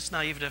here is this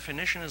naive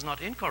definition is not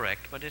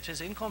incorrect, but it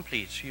is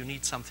incomplete. You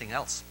need something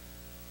else.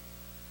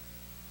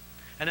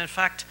 And in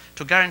fact,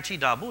 to guarantee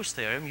Darboux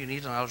theorem, you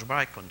need an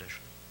algebraic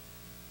condition.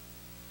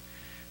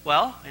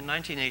 Well, in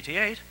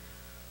 1988,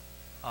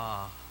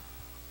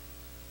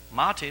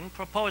 Martin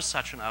proposed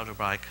such an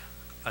algebraic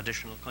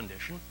additional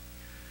condition,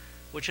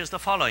 which is the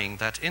following,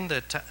 that in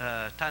the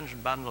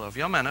tangent bundle of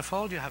your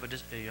manifold, you have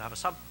a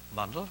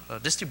sub-bundle, a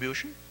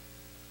distribution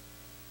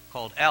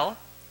called L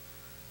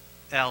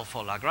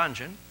for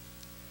Lagrangian,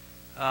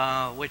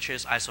 which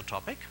is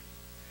isotopic.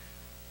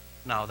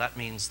 Now that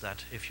means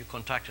that if you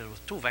contract it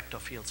with 2 vector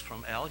fields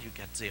from L, you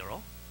get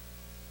 0,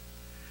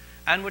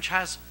 and which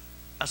has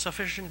a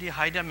sufficiently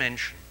high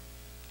dimension.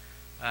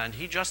 And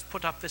he just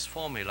put up this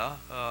formula.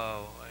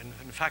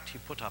 In fact, he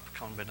put up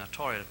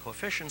combinatorial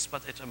coefficients,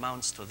 but it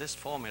amounts to this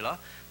formula,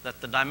 that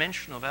the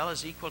dimension of L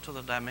is equal to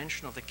the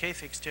dimension of the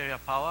kth exterior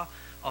power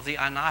of the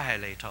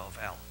annihilator of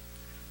L,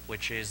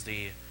 which is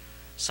the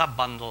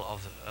sub-bundle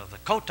of the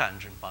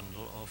cotangent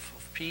bundle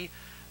of P,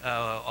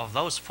 of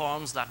those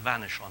forms that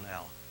vanish on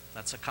L.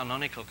 That's a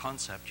canonical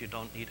concept. You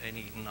don't need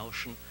any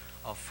notion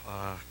of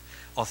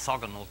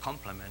orthogonal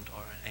complement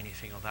or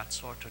anything of that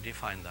sort to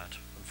define that.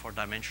 For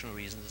dimensional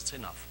reasons, it's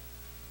enough.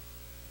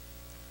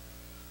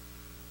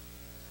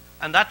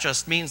 And that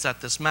just means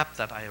that this map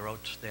that I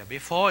wrote there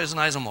before is an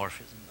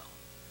isomorphism now.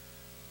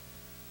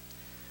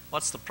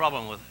 What's the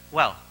problem with,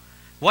 well,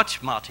 what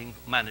Martin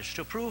managed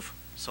to prove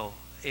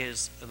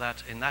is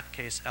that in that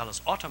case L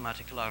is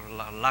automatically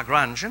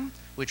Lagrangian,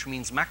 which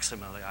means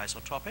maximally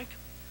isotopic.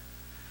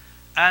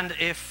 And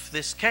if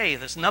this k,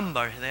 this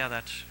number there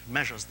that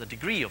measures the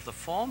degree of the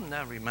form,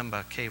 now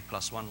remember k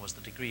plus 1 was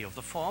the degree of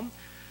the form,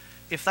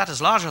 if that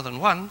is larger than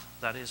 1,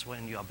 that is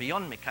when you are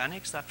beyond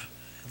mechanics,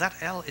 that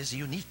L is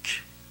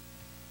unique.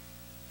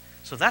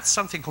 So that's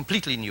something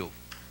completely new.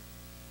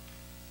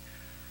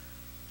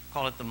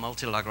 Call it the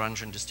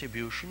multi-Lagrangian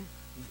distribution.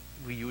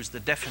 We use the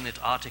definite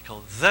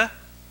article the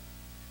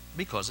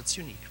because it's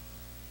unique.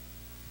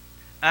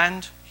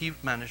 And he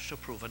managed to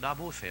prove a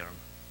Darboux theorem.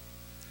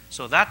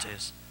 So that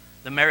is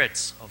the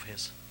merits of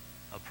his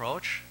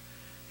approach.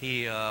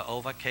 He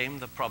overcame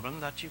the problem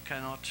that you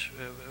cannot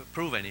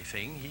prove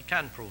anything. He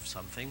can prove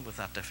something with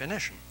that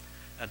definition.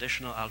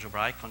 Additional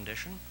algebraic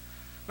condition.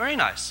 Very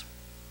nice.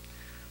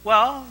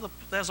 Well,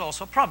 there's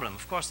also a problem.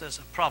 Of course, there's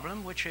a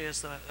problem, which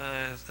is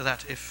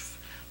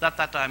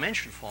that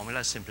dimension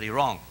formula is simply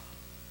wrong.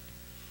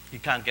 You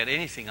can't get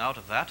anything out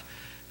of that,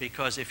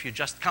 because if you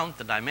just count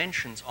the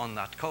dimensions on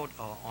that code,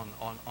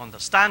 on the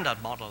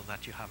standard model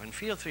that you have in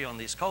field theory on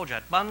these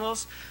cojet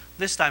bundles,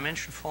 this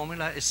dimension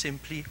formula is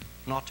simply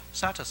not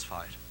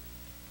satisfied.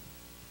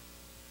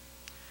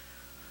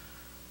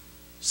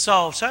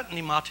 So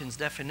certainly Martin's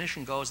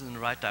definition goes in the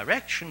right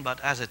direction, but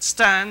as it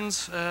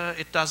stands,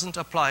 it doesn't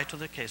apply to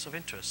the case of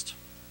interest.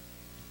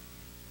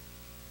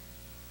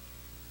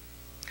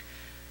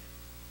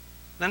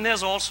 Then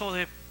there's also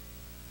the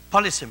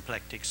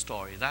polysymplectic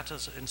story. That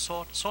is in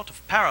sort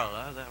of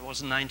parallel. That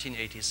was in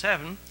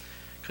 1987.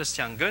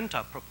 Christian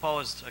Günther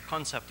proposed a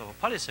concept of a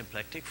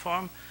polysymplectic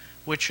form,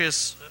 which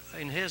is,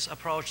 in his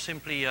approach,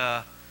 simply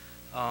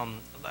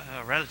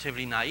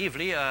relatively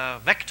naively a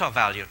vector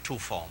value 2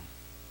 form,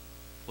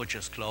 which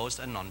is closed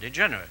and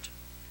non-degenerate.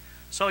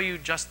 So you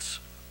just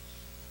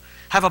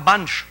have a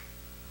bunch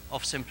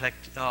of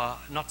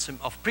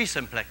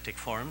presymplectic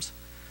forms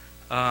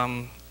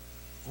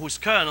whose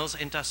kernels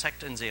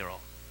intersect in 0.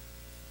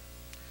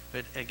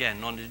 But again,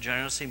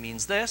 non-degeneracy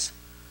means this.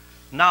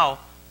 Now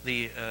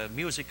the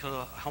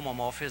musical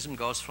homomorphism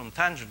goes from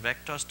tangent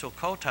vectors to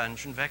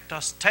cotangent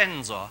vectors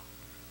tensor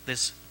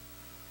this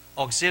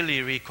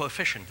auxiliary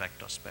coefficient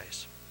vector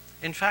space.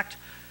 In fact,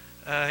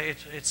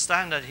 it's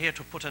standard here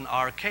to put an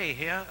RK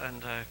here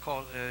and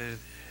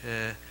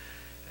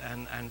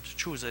and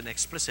choose an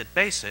explicit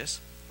basis,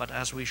 but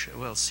as we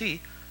will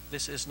see,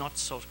 this is not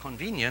so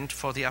convenient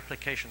for the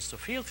applications to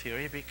field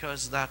theory,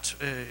 because that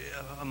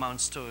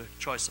amounts to a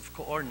choice of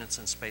coordinates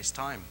in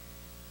space-time,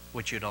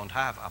 which you don't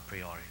have a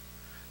priori.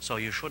 So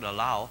you should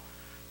allow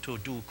to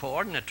do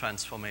coordinate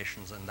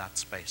transformations in that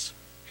space.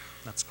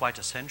 That's quite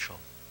essential.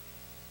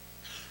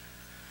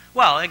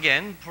 Well,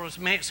 again,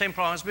 same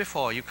problem as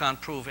before. You can't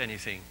prove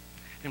anything.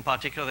 In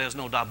particular, there's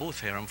no Darboux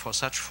theorem for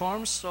such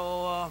forms,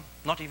 so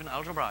not even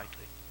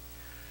algebraically.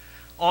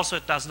 Also,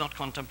 it does not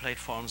contemplate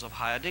forms of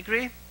higher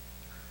degree.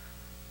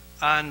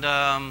 And,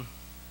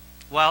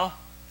 well,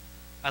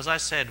 as I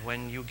said,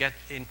 when you get,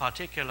 in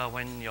particular,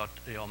 when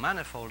your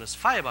manifold is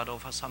fibered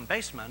over some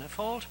base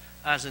manifold,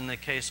 as in the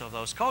case of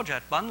those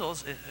cojet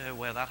bundles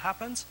where that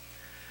happens,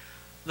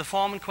 the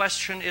form in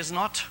question is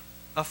not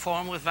a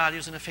form with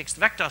values in a fixed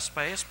vector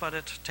space, but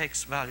it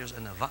takes values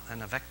in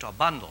a vector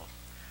bundle,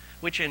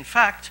 which in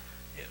fact,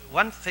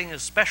 one thing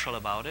is special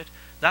about it,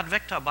 that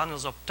vector bundle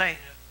is obtained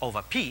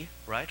over P,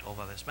 right,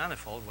 over this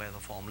manifold where the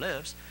form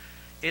lives,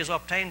 is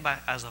obtained by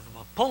as a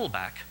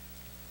pullback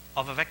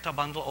of a vector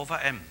bundle over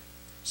M.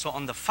 So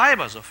on the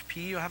fibers of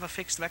P, you have a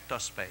fixed vector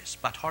space,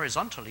 but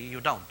horizontally, you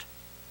don't.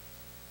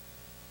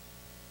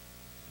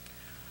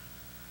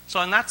 So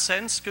in that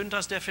sense,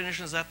 Günther's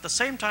definition is at the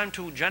same time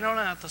too general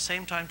and at the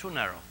same time too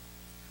narrow.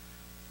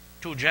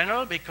 Too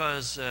general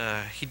because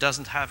he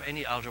doesn't have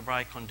any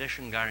algebraic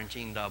condition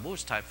guaranteeing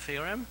Darboux type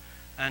theorem,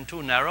 and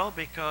too narrow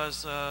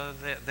because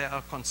there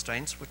are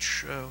constraints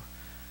which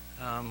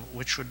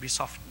should be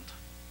softened.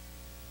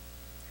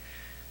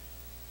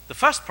 The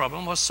first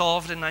problem was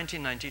solved in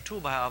 1992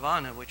 by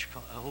Avane,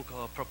 who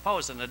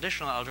proposed an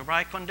additional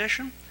algebraic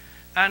condition,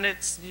 and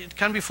it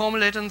can be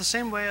formulated in the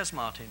same way as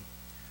Martin.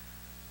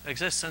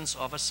 Existence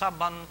of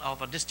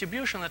a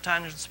distribution in the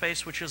tangent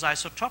space which is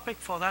isotropic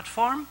for that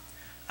form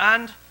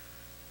and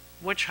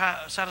which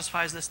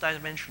satisfies this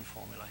dimension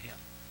formula here.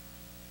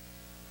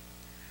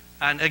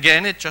 And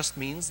again, it just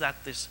means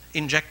that this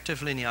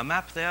injective linear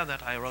map there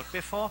that I wrote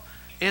before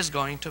is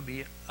going to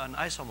be an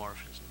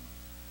isomorphism.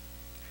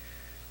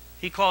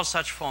 He calls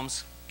such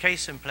forms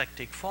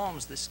K-symplectic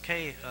forms. This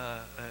K,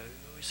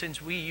 since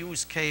we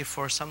use K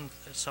for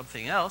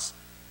something else,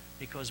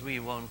 because we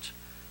won't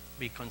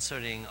be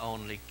considering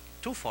only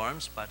two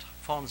forms, but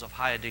forms of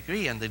higher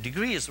degree, and the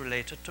degree is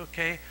related to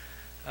K.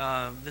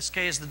 This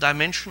K is the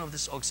dimension of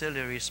this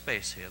auxiliary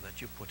space here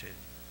that you put in.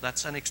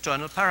 That's an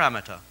external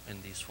parameter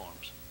in these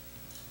forms.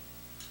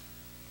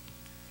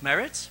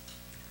 Merits.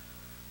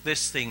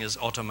 This thing is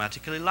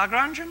automatically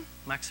Lagrangian,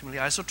 maximally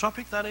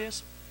isotropic, that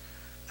is,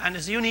 and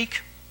is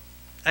unique.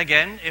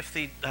 Again, if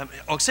the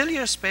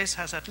auxiliary space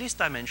has at least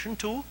dimension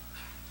 2,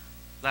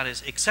 that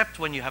is, except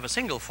when you have a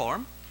single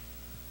form,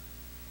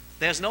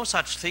 there's no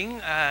such thing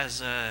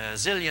as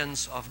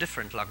zillions of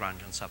different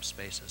Lagrangian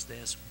subspaces.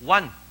 There's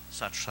one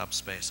such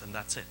subspace, and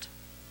that's it.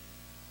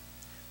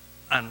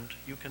 And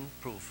you can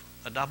prove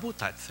a Darboux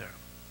type theorem.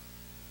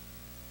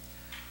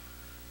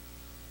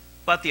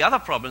 But the other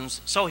problems,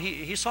 so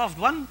he solved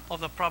one of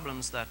the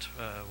problems that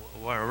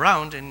were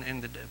around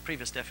in the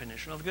previous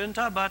definition of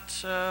Günther, but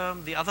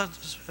the other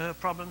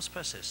problems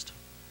persist,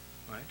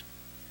 right?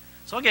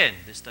 So again,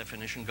 this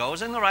definition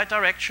goes in the right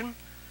direction,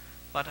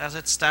 but as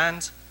it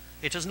stands,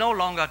 it is no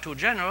longer too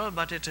general,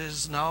 but it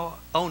is now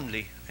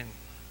only, in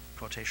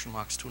quotation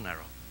marks, too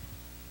narrow.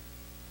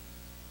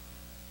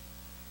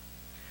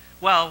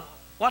 Well,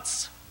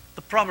 what's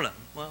the problem?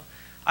 Well,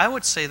 I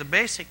would say the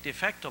basic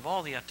defect of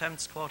all the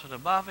attempts quoted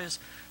above is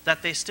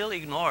that they still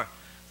ignore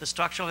the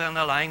structure of the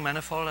underlying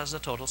manifold as the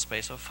total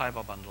space of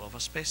fiber bundle over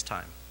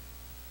space-time.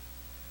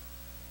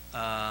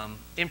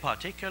 In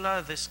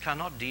particular, this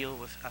cannot deal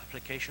with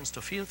applications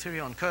to field theory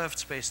on curved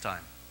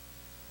space-time.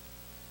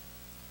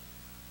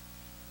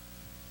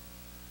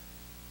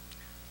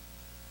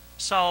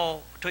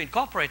 So to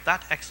incorporate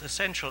that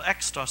essential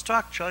extra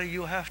structure,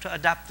 you have to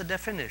adapt the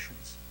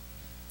definitions.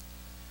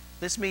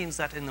 This means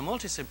that in the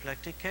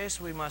multisymplectic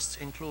case, we must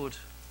include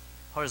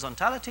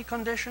horizontality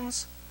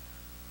conditions.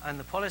 And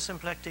the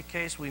polysymplectic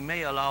case, we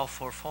may allow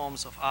for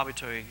forms of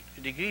arbitrary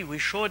degree. We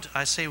should,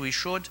 I say we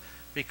should,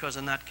 because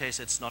in that case,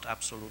 it's not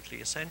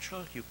absolutely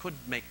essential. You could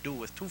make do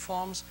with two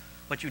forms,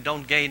 but you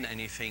don't gain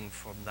anything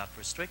from that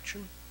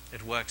restriction.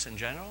 It works in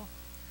general.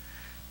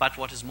 But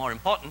what is more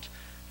important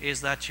is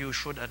that you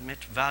should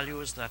admit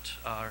values that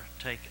are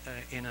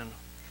in an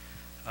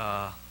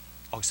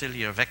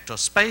auxiliary vector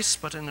space,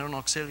 but in an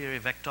auxiliary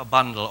vector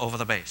bundle over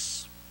the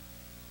base.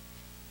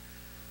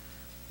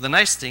 The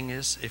nice thing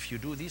is, if you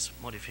do these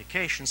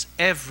modifications,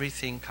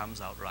 everything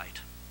comes out right.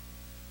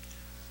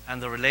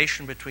 And the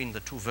relation between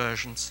the two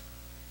versions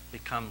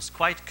becomes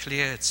quite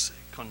clear. It's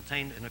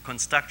contained in a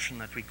construction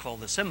that we call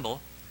the symbol,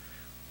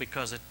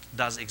 because it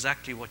does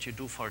exactly what you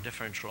do for a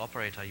differential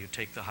operator. You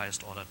take the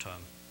highest order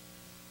term.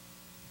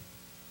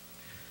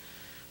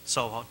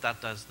 So what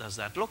does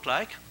that look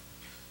like?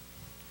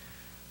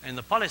 In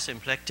the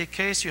polysymplectic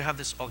case, you have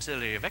this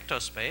auxiliary vector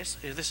space.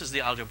 This is the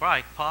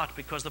algebraic part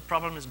because the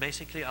problem is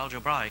basically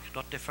algebraic,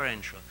 not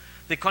differential.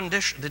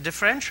 The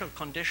differential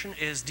condition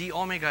is d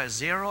omega is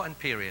 0 and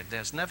period.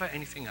 There's never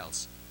anything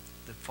else.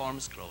 The form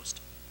is closed.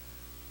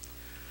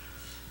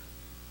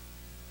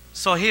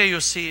 So here you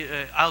see,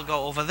 I'll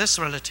go over this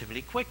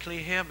relatively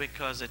quickly here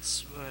because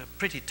it's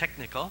pretty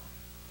technical.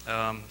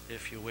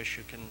 If you wish,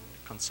 you can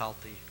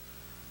consult the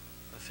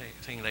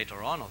thing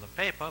later on, or the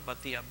paper,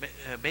 but the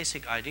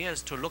basic idea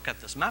is to look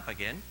at this map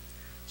again.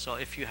 So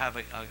if you have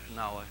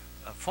now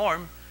a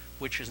form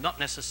which is not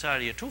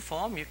necessarily a two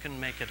form, you can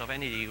make it of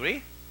any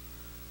degree.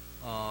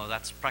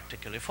 That's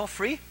practically for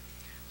free.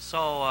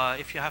 So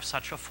if you have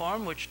such a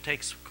form which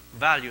takes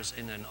values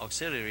in an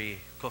auxiliary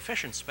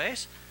coefficient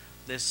space,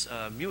 this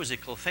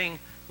musical thing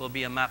will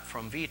be a map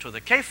from V to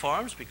the K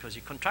forms because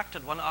you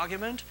contracted one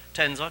argument,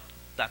 tensor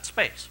that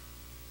space.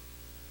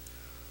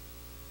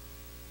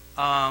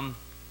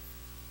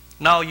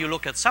 Now you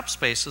look at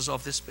subspaces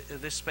of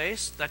this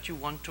space that you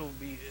want to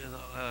be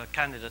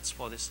candidates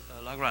for this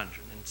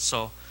Lagrangian, and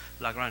so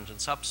Lagrangian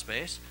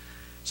subspace.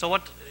 So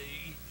what?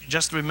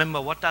 Just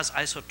remember, what does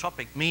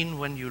isotropic mean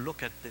when you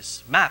look at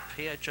this map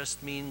here? It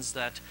just means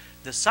that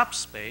the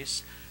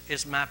subspace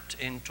is mapped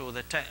into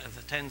the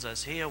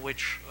tensors here,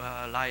 which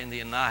lie in the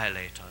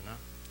annihilator, no?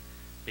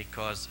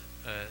 Because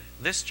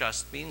this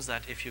just means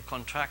that if you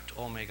contract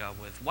omega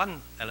with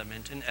one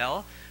element in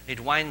L, it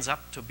winds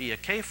up to be a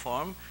K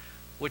form,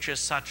 which is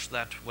such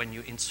that when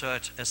you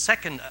insert a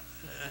second,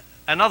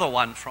 another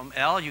one from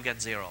L, you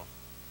get 0.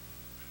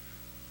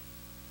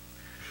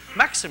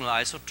 Maximal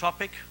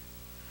isotropic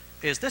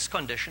is this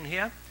condition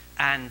here,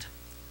 and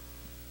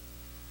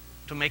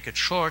to make it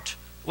short,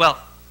 well,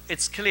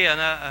 it's clear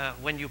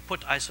when you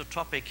put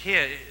isotropic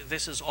here,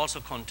 this is also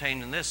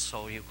contained in this,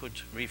 so you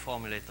could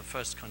reformulate the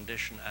first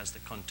condition as the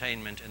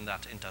containment in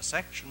that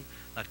intersection.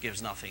 That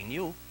gives nothing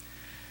new.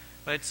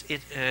 But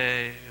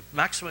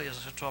maximal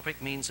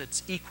isotropic means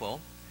it's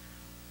equal.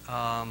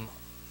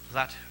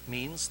 That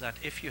means that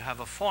if you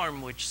have a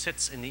form which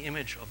sits in the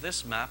image of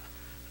this map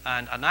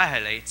and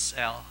annihilates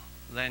L,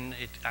 then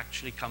it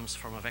actually comes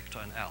from a vector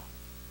in L.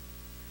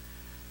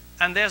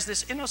 And there's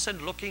this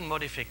innocent-looking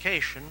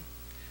modification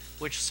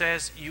which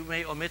says you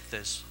may omit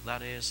this.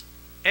 That is,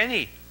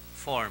 any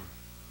form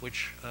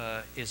which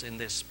is in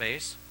this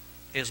space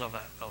is of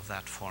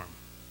that form.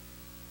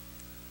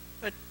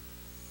 But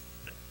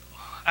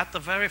at the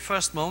very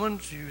first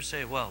moment, you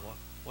say, well,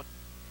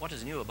 what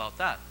is new about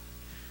that?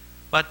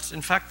 But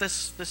in fact,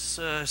 this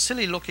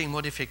silly-looking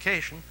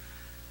modification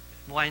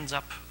winds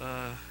up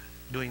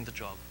doing the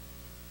job.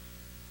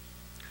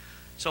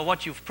 So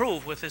what you've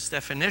proved with this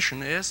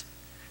definition is,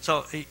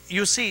 so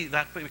you see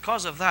that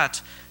because of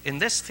that, in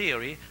this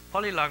theory,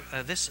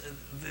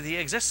 the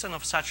existence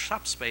of such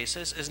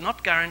subspaces is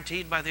not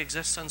guaranteed by the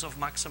existence of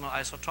maximal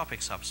isotropic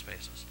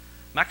subspaces.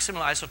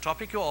 Maximal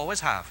isotropic you always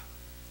have.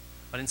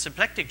 But in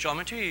symplectic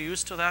geometry, you're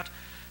used to that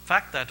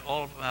fact that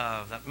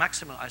that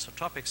maximal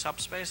isotropic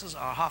subspaces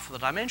are half the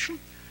dimension,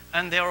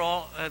 and they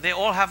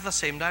all have the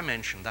same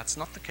dimension. That's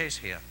not the case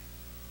here.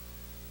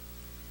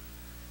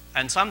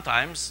 And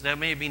sometimes there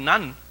may be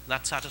none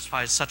that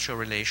satisfies such a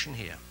relation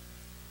here.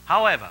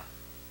 However,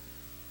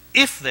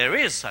 if there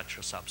is such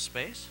a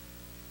subspace,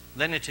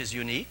 then it is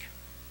unique.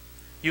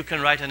 You can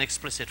write an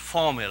explicit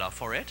formula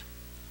for it,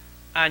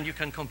 and you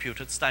can compute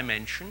its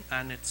dimension,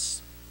 and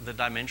the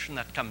dimension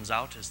that comes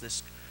out is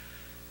this.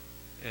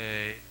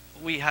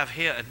 We have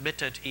here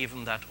admitted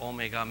even that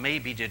omega may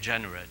be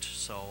degenerate.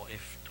 So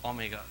if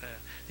omega,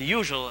 the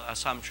usual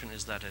assumption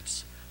is that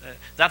it's,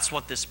 that's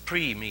what this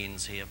pre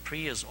means here.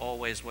 Pre is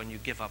always when you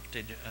give up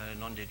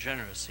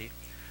non-degeneracy.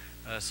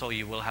 So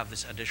you will have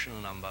this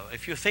additional number.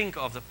 If you think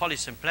of the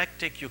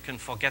polysymplectic, you can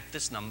forget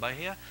this number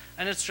here,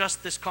 and it's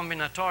just this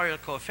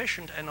combinatorial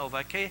coefficient n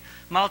over k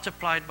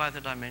multiplied by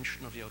the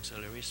dimension of the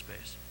auxiliary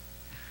space.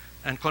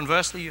 And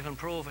conversely, you can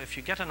prove if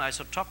you get an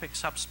isotropic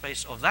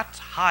subspace of that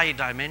high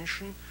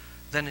dimension,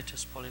 then it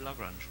is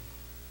polylagrangian.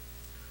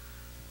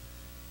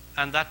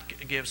 And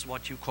that gives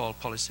what you call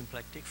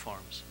polysymplectic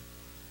forms.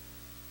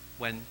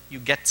 When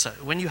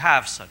you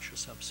have such a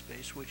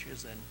subspace, which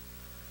is then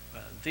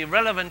the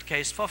relevant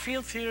case for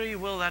field theory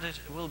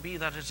will be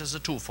that it is a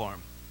two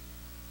form,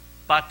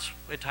 but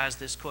it has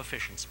this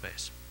coefficient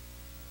space.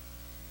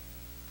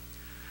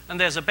 And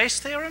there's a base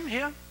theorem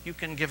here. You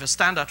can give a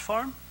standard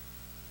form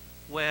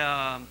where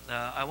I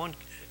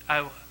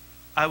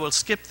will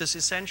skip this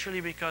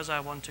essentially because I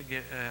want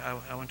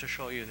to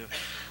show you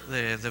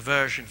the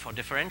version for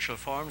differential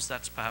forms.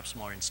 That's perhaps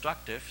more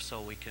instructive,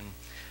 so we can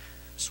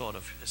sort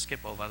of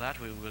skip over that.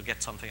 We will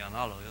get something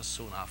analogous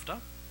soon after.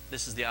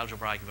 This is the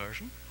algebraic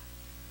version.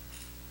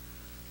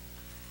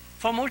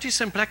 For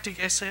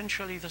multisymplectic,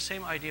 essentially the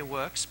same idea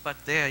works,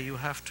 but there you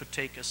have to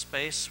take a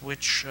space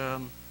which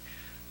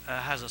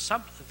has a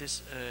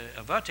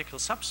vertical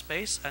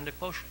subspace and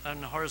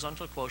a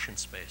horizontal quotient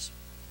space.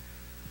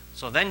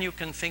 So then you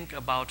can think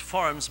about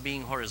forms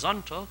being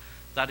horizontal.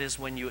 That is,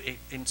 when you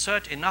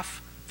insert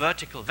enough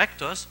vertical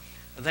vectors,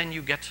 then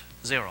you get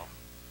 0.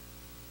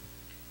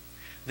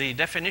 The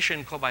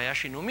definition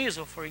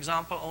Kobayashi-Numizo, for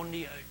example,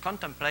 only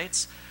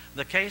contemplates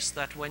the case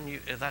that when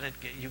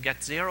you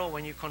get 0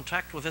 when you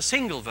contract with a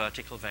single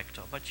vertical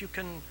vector. But you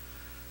can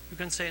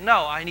say,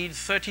 no, I need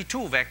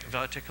 32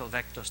 vertical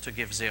vectors to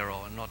give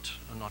 0 and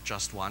not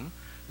just one.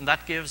 And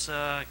that gives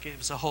a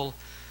whole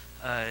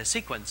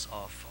sequence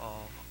of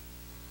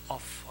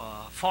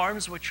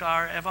forms which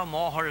are ever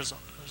more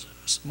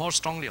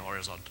strongly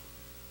horizontal.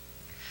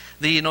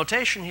 The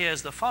notation here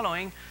is the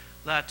following,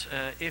 that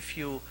if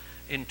you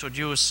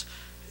introduce,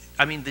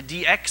 the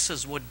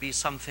dx's would be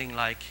something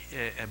like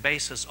a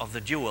basis of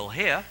the dual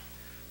here.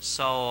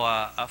 So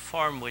a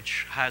form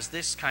which has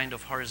this kind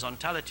of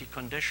horizontality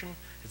condition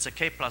It's a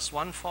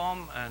k+1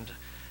 form, and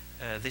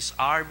this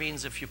R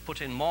means if you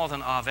put in more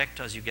than R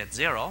vectors, you get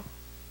 0.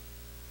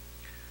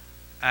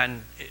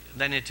 And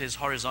then it is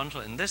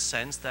horizontal in this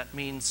sense. That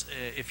means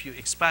if you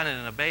expand it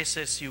in a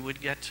basis, you would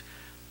get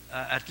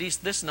at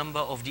least this number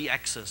of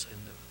dx's,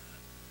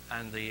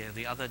 and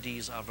the other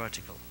d's are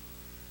vertical.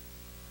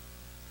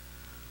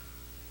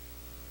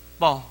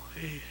 Well,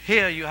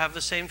 here you have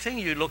the same thing.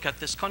 You look at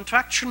this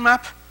contraction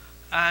map,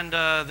 and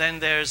then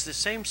there's the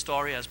same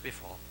story as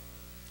before.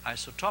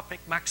 Isotropic,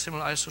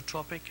 maximal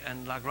isotropic,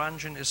 and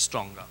Lagrangian is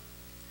stronger.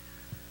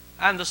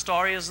 And the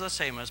story is the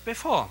same as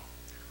before.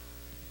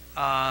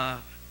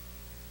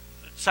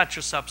 Such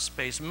a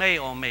subspace may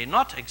or may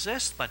not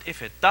exist, but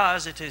if it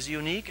does, it is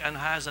unique and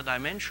has a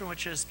dimension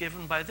which is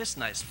given by this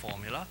nice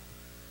formula.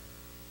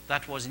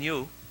 That was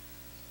new.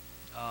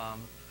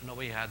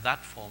 Nobody had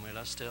that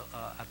formula still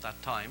at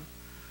that time.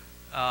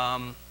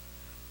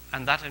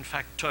 And that, in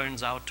fact,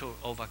 turns out to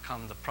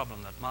overcome the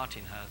problem that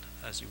Martin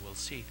had, as you will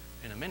see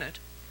in a minute.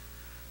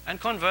 And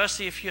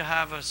conversely, if you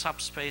have a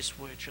subspace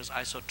which is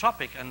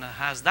isotropic and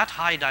has that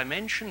high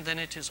dimension, then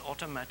it is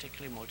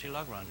automatically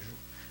multi-Lagrangian.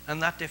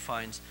 And that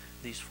defines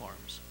these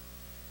forms.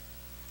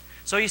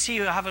 So you see,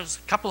 you have a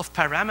couple of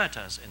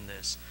parameters in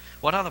this.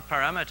 What are the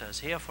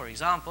parameters? Here, for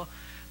example,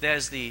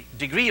 there's the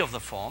degree of the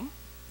form.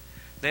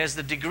 There's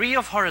the degree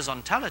of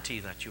horizontality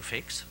that you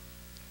fix.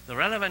 The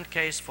relevant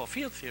case for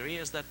field theory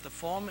is that the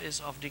form is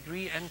of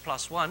degree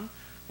n+1,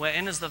 where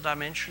n is the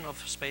dimension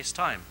of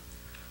space-time.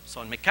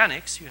 So in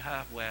mechanics, you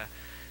have where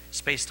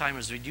space-time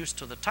is reduced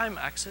to the time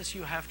axis,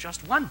 you have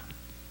just one.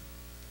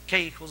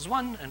 K equals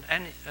 1,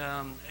 and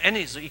n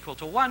is equal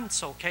to 1,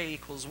 so k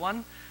equals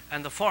 1,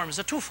 and the form is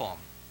a 2 form.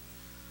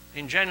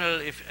 In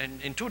general, if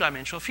in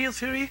two-dimensional field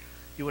theory,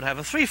 you would have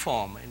a 3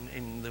 form.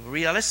 In the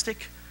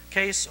realistic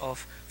case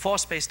of 4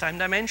 space-time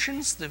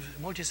dimensions, the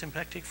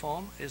multisymplectic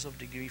form is of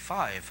degree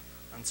 5,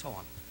 and so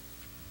on.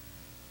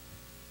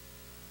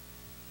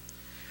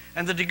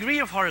 And the degree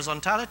of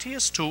horizontality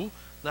is 2.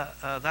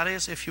 That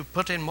is, if you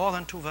put in more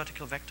than 2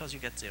 vertical vectors, you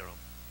get 0.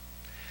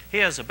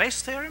 Here's a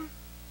base theorem.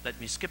 Let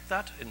me skip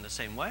that in the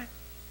same way.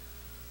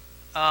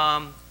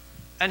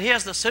 And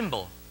here's the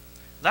symbol.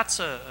 That's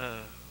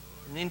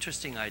an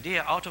interesting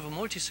idea. Out of a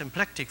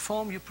multisymplectic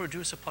form, you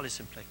produce a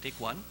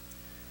polysymplectic one.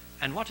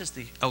 And what is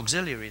the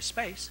auxiliary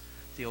space?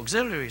 The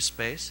auxiliary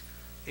space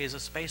is a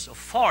space of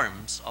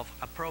forms of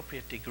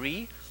appropriate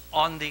degree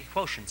on the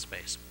quotient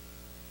space.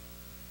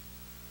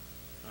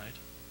 Right?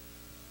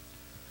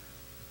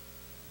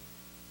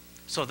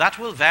 So that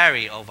will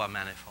vary over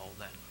manifold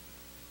then.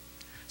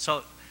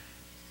 So,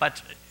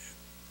 but,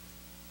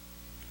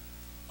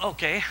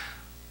 okay.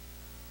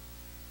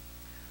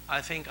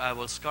 I think I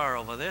will scar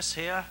over this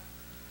here.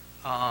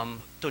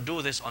 To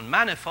do this on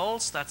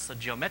manifolds, that's the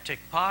geometric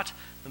part.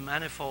 The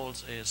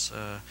manifolds is,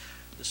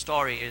 the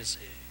story is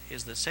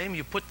the same.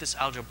 You put this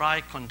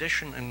algebraic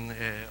condition in,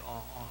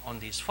 on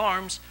these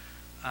forms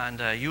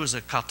and use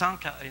a Cartan,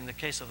 in the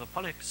case of a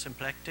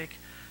polysymplectic,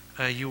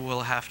 you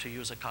will have to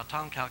use a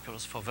Cartan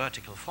calculus for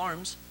vertical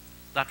forms.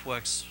 That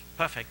works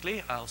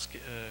perfectly. I'll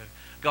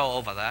go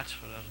over that,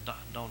 but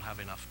I don't have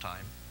enough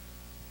time.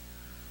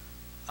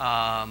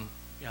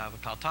 You have a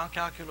Cartan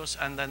calculus,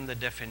 and then the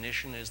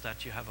definition is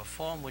that you have a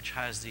form which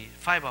has the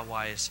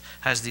fiber-wise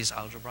has these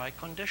algebraic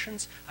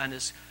conditions and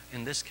is,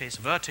 in this case,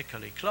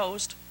 vertically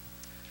closed.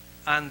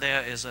 And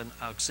there is an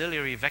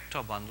auxiliary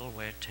vector bundle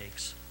where it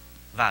takes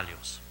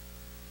values.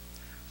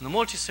 In the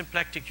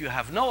multisymplectic, you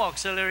have no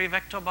auxiliary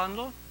vector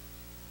bundle.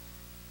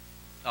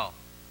 Oh,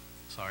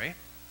 sorry.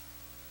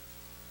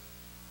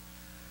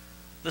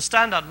 The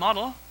standard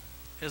model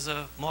is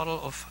a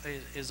model of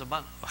is a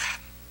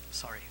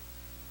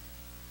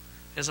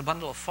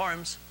bundle of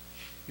forms.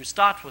 You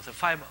start with a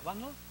fiber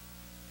bundle,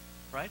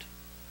 right?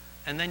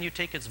 And then you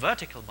take its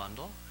vertical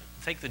bundle,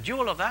 take the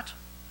dual of that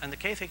and the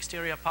kth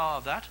exterior power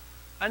of that,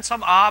 and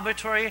some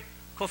arbitrary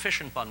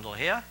coefficient bundle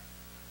here,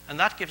 and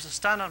that gives a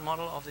standard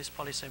model of these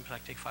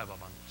polysymplectic fiber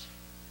bundles.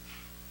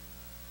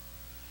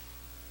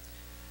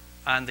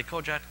 And the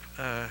Kojat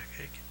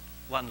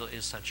bundle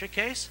is such a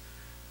case.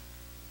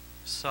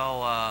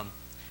 So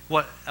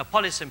what a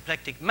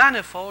polysymplectic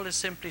manifold is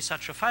simply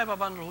such a fiber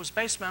bundle whose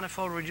base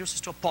manifold reduces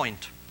to a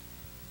point,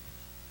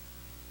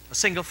 a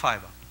single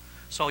fiber.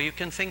 So you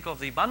can think of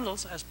the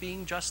bundles as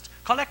being just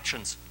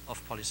collections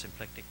of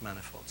polysymplectic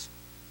manifolds.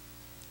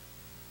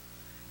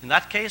 In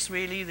that case,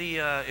 really,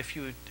 if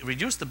you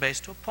reduce the base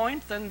to a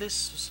point, then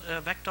this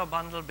vector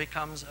bundle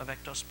becomes a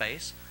vector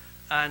space.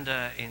 And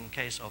in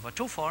case of a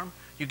 2 form,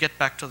 you get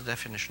back to the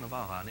definition of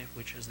Arani,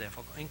 which is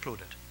therefore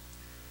included.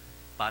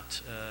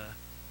 But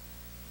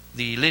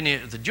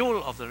the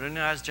dual of the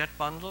linearized jet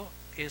bundle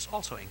is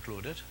also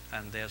included,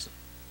 and there's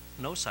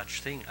no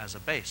such thing as a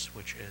base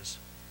which is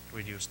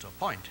reduced to a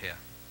point here.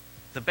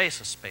 The base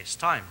is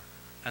space-time,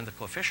 and the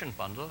coefficient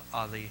bundle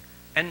are the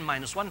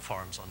n-1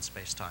 forms on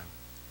space-time.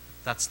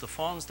 That's the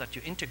forms that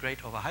you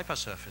integrate over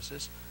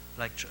hypersurfaces,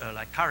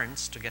 like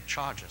currents, to get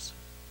charges.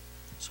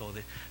 So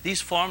these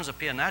forms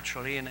appear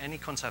naturally in any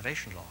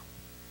conservation law.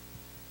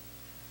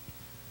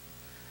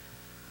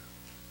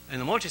 in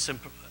the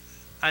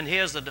and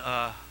here's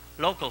the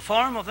local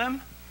form of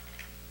them.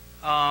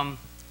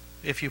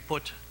 If you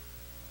put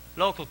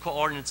local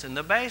coordinates in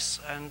the base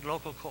and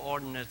local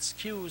coordinates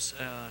q's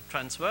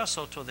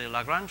transversal to the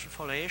Lagrangian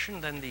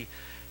foliation, then this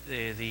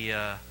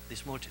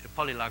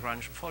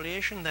poly-Lagrangian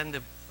foliation, then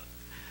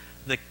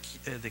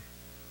the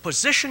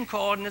position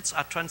coordinates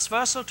are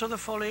transversal to the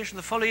foliation.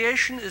 The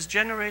foliation is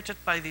generated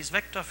by these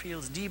vector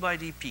fields d by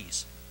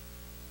dp's,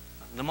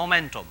 the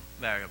momentum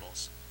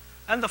variables.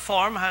 And the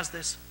form has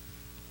this,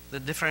 the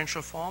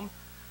differential form.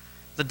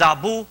 The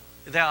Darboux,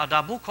 there are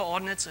Darboux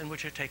coordinates in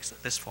which it takes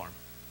this form.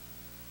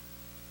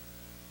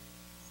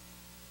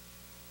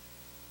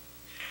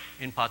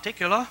 In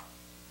particular,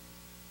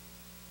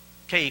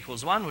 k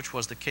equals 1, which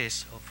was the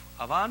case of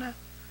Havane.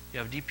 You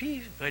have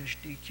dp, wedge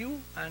dq,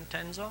 and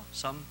tensor,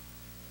 some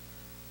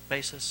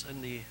basis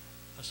in the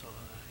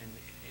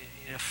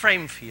in a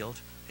frame field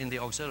in the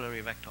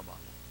auxiliary vector bundle.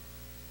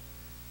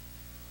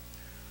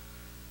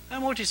 A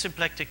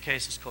multisymplectic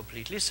case is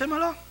completely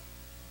similar.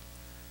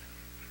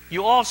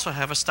 You also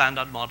have a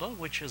standard model,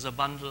 which is a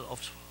bundle of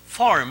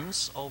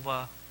forms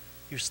over,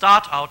 you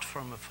start out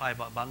from a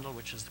fiber bundle,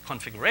 which is the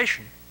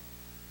configuration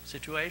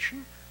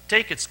situation,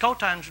 take its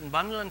cotangent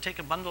bundle and take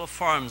a bundle of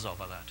forms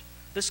over that.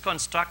 This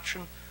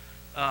construction,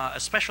 a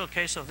special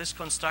case of this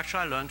construction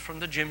I learned from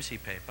the Jimsey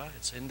paper.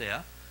 It's in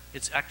there.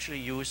 It's actually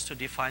used to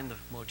define the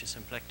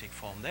multisymplectic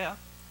form there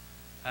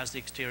as the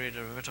exterior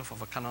derivative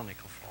of a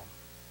canonical form.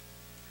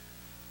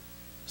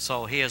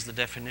 So here's the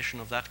definition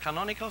of that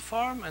canonical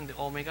form, and the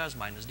omega is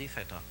minus d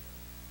theta.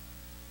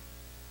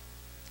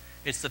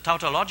 It's the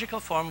tautological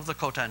form of the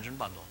cotangent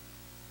bundle.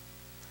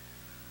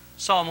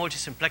 So a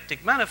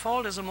multisymplectic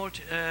manifold is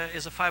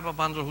a fiber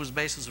bundle whose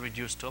base is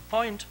reduced to a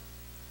point,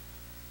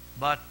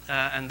 but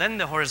and then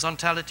the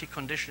horizontality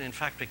condition in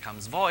fact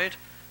becomes void,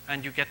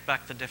 and you get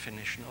back the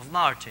definition of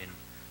Martin.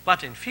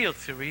 But in field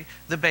theory,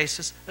 the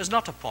basis is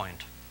not a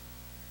point.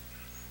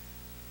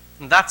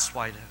 And that's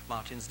why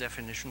Martin's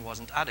definition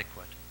wasn't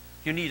adequate.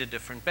 You need a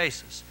different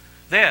basis.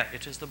 There,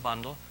 it is the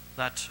bundle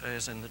that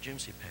is in the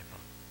Jimsey paper.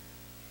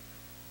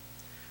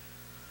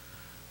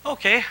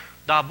 Okay,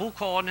 Darboux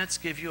coordinates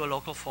give you a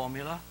local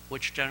formula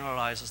which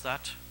generalizes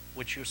that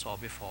which you saw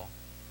before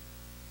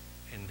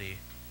in the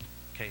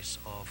case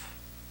of,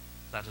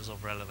 that is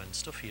of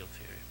relevance to field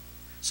theory.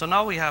 So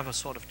now we have a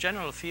sort of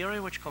general theory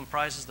which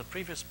comprises the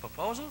previous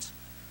proposals.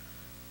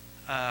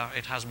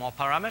 It has more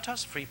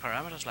parameters, free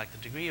parameters, like the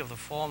degree of the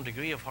form,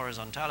 degree of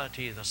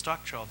horizontality, the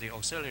structure of the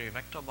auxiliary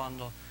vector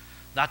bundle.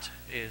 That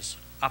is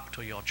up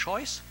to your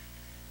choice,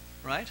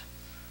 right?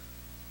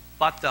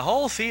 But the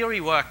whole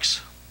theory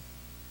works.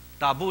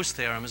 Darboux's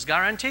theorem is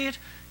guaranteed.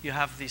 You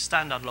have the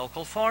standard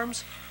local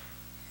forms.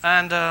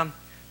 And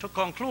to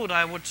conclude,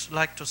 I would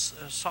like to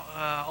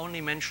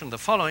only mention the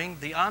following.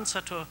 The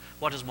answer to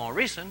what is more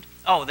recent.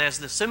 Oh, there's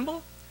the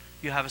symbol.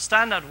 You have a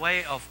standard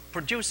way of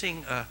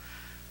producing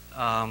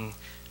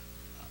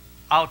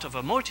out of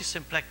a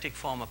multisymplectic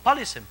form, a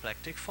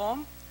polysymplectic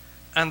form,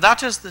 and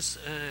that is this,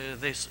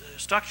 this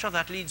structure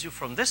that leads you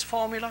from this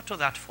formula to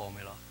that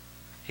formula.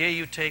 Here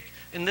you take,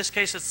 in this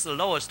case it's the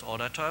lowest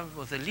order term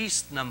with the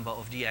least number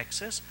of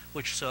dx's,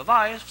 which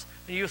survives,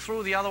 and you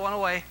threw the other one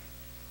away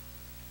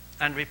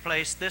and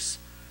replace this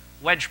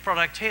wedge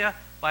product here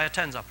by a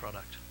tensor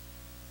product.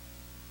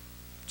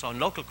 So in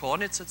local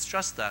coordinates it's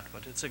just that,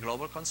 but it's a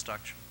global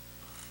construction.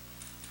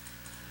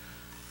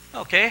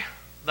 Okay.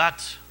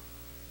 That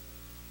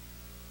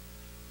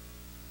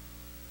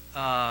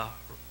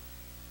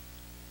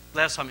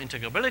there's some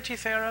integrability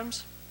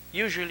theorems.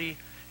 Usually,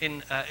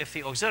 if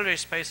the auxiliary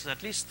space is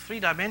at least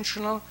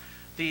three-dimensional,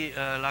 the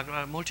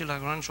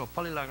multi-Lagrange or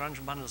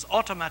poly-Lagrange bundle is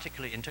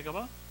automatically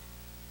integrable.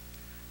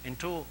 In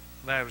two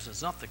variables,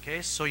 it's not the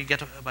case. So you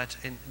get,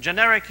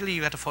 generically,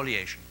 you get a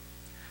foliation,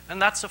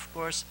 and that's of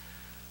course,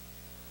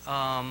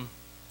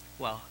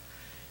 well,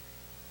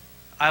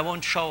 I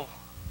won't show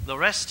the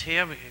rest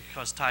here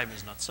because time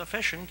is not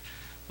sufficient,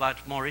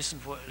 but more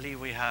recently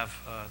we have,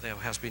 there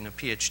has been a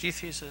PhD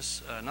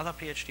thesis, another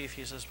PhD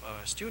thesis by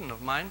a student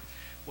of mine,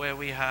 where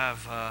we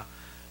have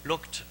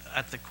looked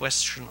at the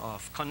question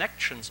of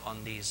connections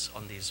on these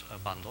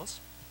bundles,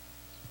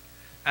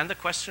 and the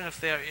question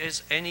if there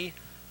is any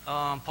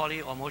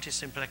poly or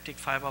multisymplectic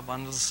fiber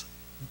bundles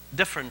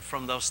different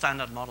from those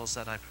standard models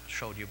that I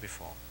showed you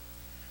before.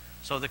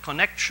 So the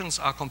connections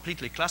are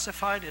completely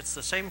classified. It's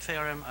the same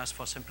theorem as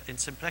for in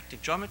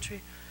symplectic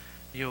geometry.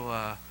 You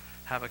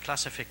have a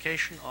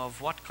classification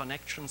of what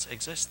connections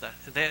exist.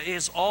 There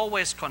is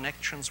always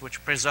connections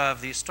which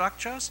preserve these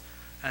structures,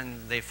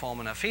 and they form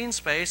an affine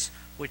space,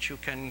 which you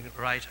can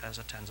write as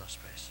a tensor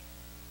space.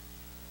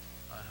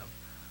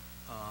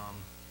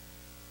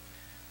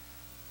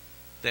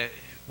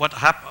 What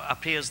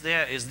appears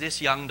there is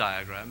this Young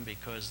diagram,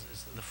 because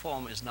the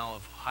form is now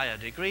of higher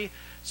degree,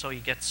 so you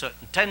get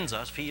certain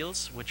tensor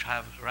fields which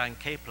have rank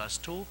k plus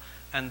 2,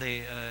 and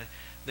they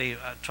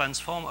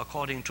transform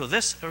according to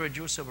this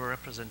irreducible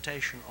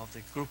representation of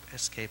the group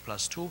sk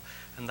plus 2,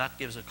 and that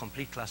gives a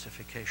complete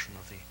classification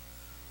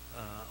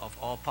of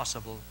all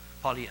possible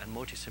poly and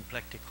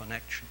multisymplectic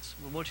connections.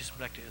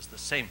 Multisymplectic is the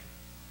same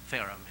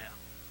theorem here.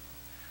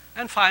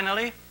 And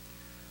finally,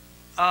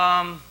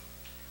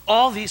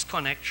 all these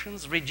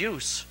connections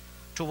reduce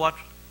to what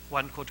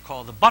one could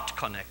call the but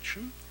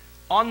connection.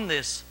 On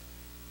this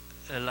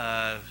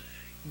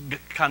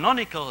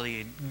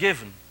canonically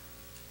given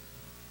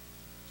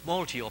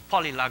multi or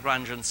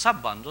poly-Lagrangian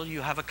subbundle,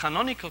 you have a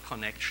canonical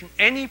connection.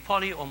 Any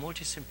poly or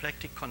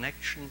multisymplectic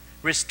connection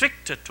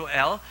restricted to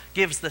L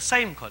gives the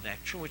same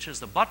connection, which is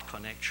the but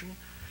connection.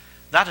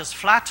 That is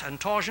flat and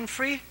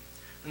torsion-free,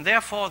 and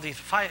therefore the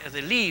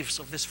leaves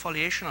of this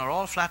foliation are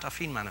all flat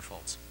affine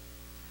manifolds.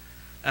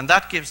 And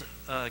that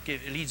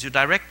leads you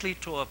directly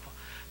to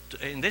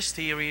in this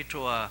theory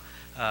to a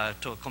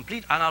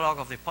complete analog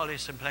of the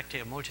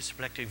polysymplectic and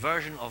multisymplectic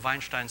version of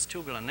Einstein's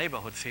tubular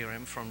neighborhood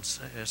theorem from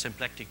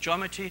symplectic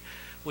geometry,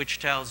 which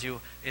tells you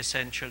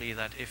essentially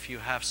that if you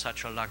have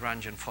such a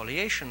Lagrangian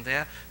foliation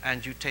there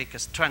and you take a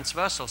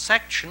transversal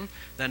section,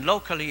 then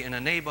locally in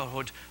a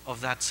neighborhood of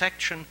that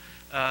section,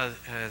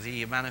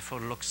 the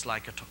manifold looks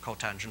like a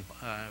cotangent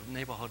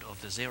neighborhood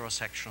of the zero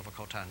section of a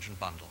cotangent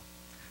bundle.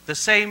 The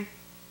same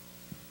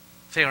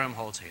theorem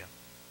holds here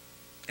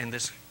in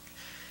this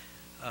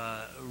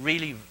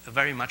really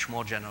very much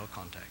more general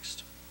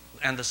context.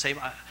 And the same,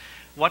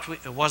 what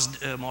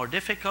was more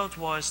difficult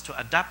was to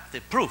adapt the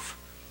proof,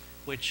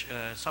 which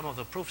some of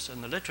the proofs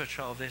in the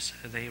literature of this,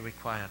 they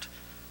required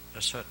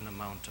a certain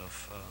amount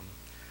of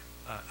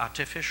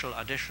artificial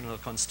additional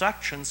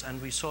constructions,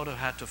 and we sort of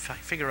had to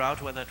figure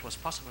out whether it was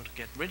possible to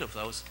get rid of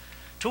those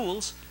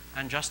tools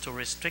and just to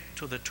restrict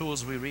to the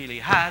tools we really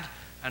had.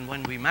 And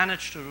when we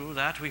managed to do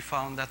that, we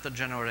found that the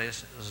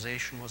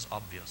generalization was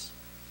obvious.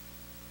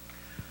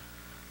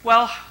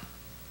 Well,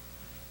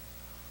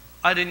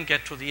 I didn't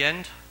get to the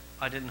end.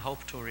 I didn't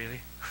hope to,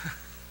 really.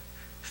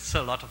 It's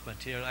a lot of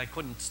material. I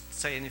couldn't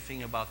say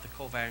anything about the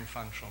covariant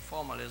functional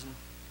formalism.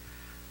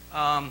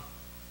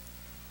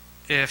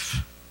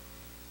 If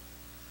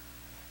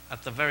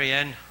at the very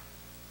end,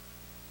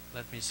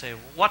 let me say,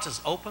 what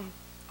is open?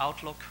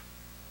 Outlook.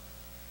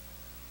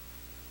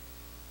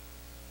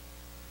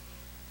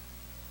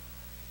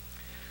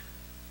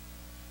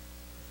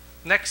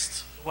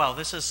 Next, well,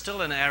 this is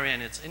still an area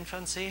in its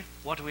infancy.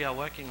 What we are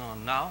working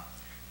on now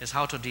is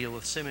how to deal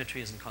with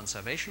symmetries and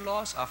conservation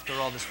laws. After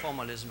all, this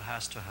formalism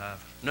has to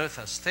have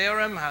Noether's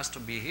theorem, has to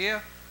be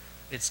here.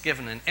 It's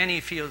given in any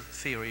field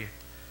theory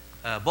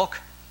book.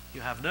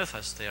 You have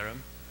Noether's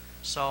theorem.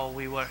 So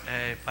we were,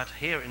 but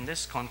here in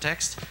this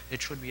context,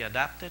 it should be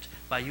adapted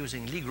by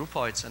using Lie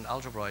groupoids and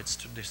algebroids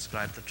to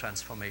describe the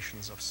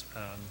transformations of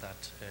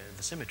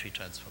the symmetry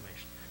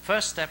transformation.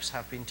 First steps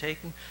have been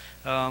taken.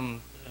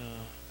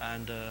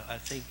 And I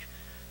think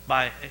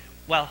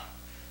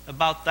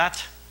about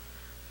that,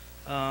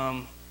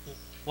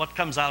 what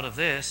comes out of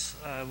this,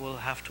 we'll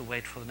have to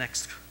wait for the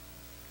next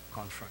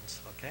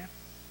conference, okay?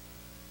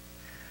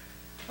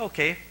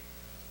 Okay.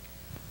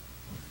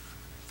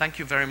 Thank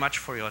you very much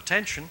for your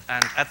attention.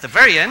 And at the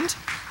very end,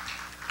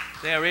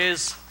 there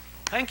is,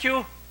 thank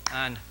you,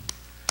 and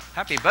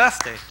happy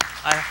birthday.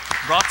 I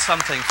brought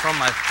something from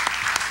my...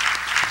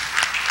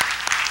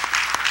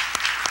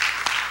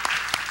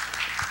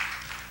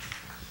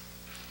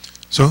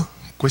 So,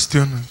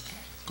 question,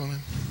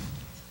 comment?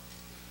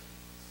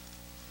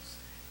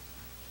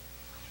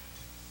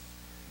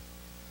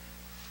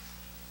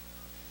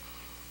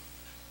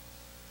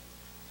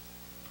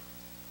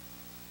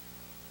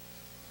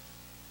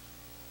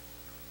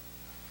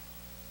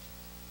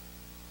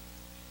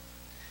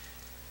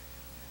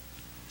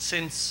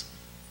 Since,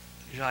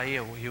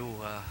 Jair, you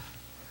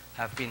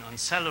have been on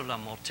cellular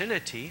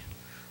motility,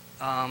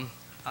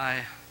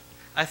 I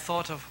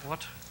thought of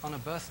what on a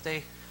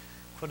birthday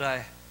could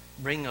I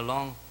bring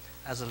along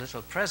as a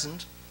little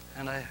present,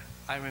 and I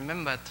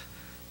remembered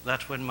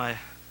that when my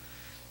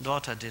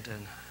daughter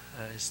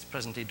is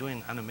presently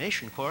doing an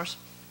animation course,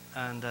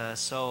 and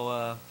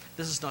so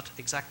this is not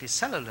exactly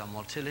cellular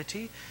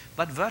motility,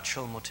 but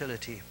virtual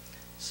motility.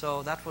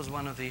 So that was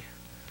one of the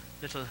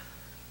little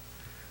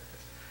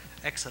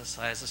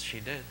exercises she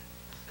did.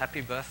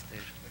 Happy birthday,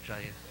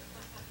 Jair.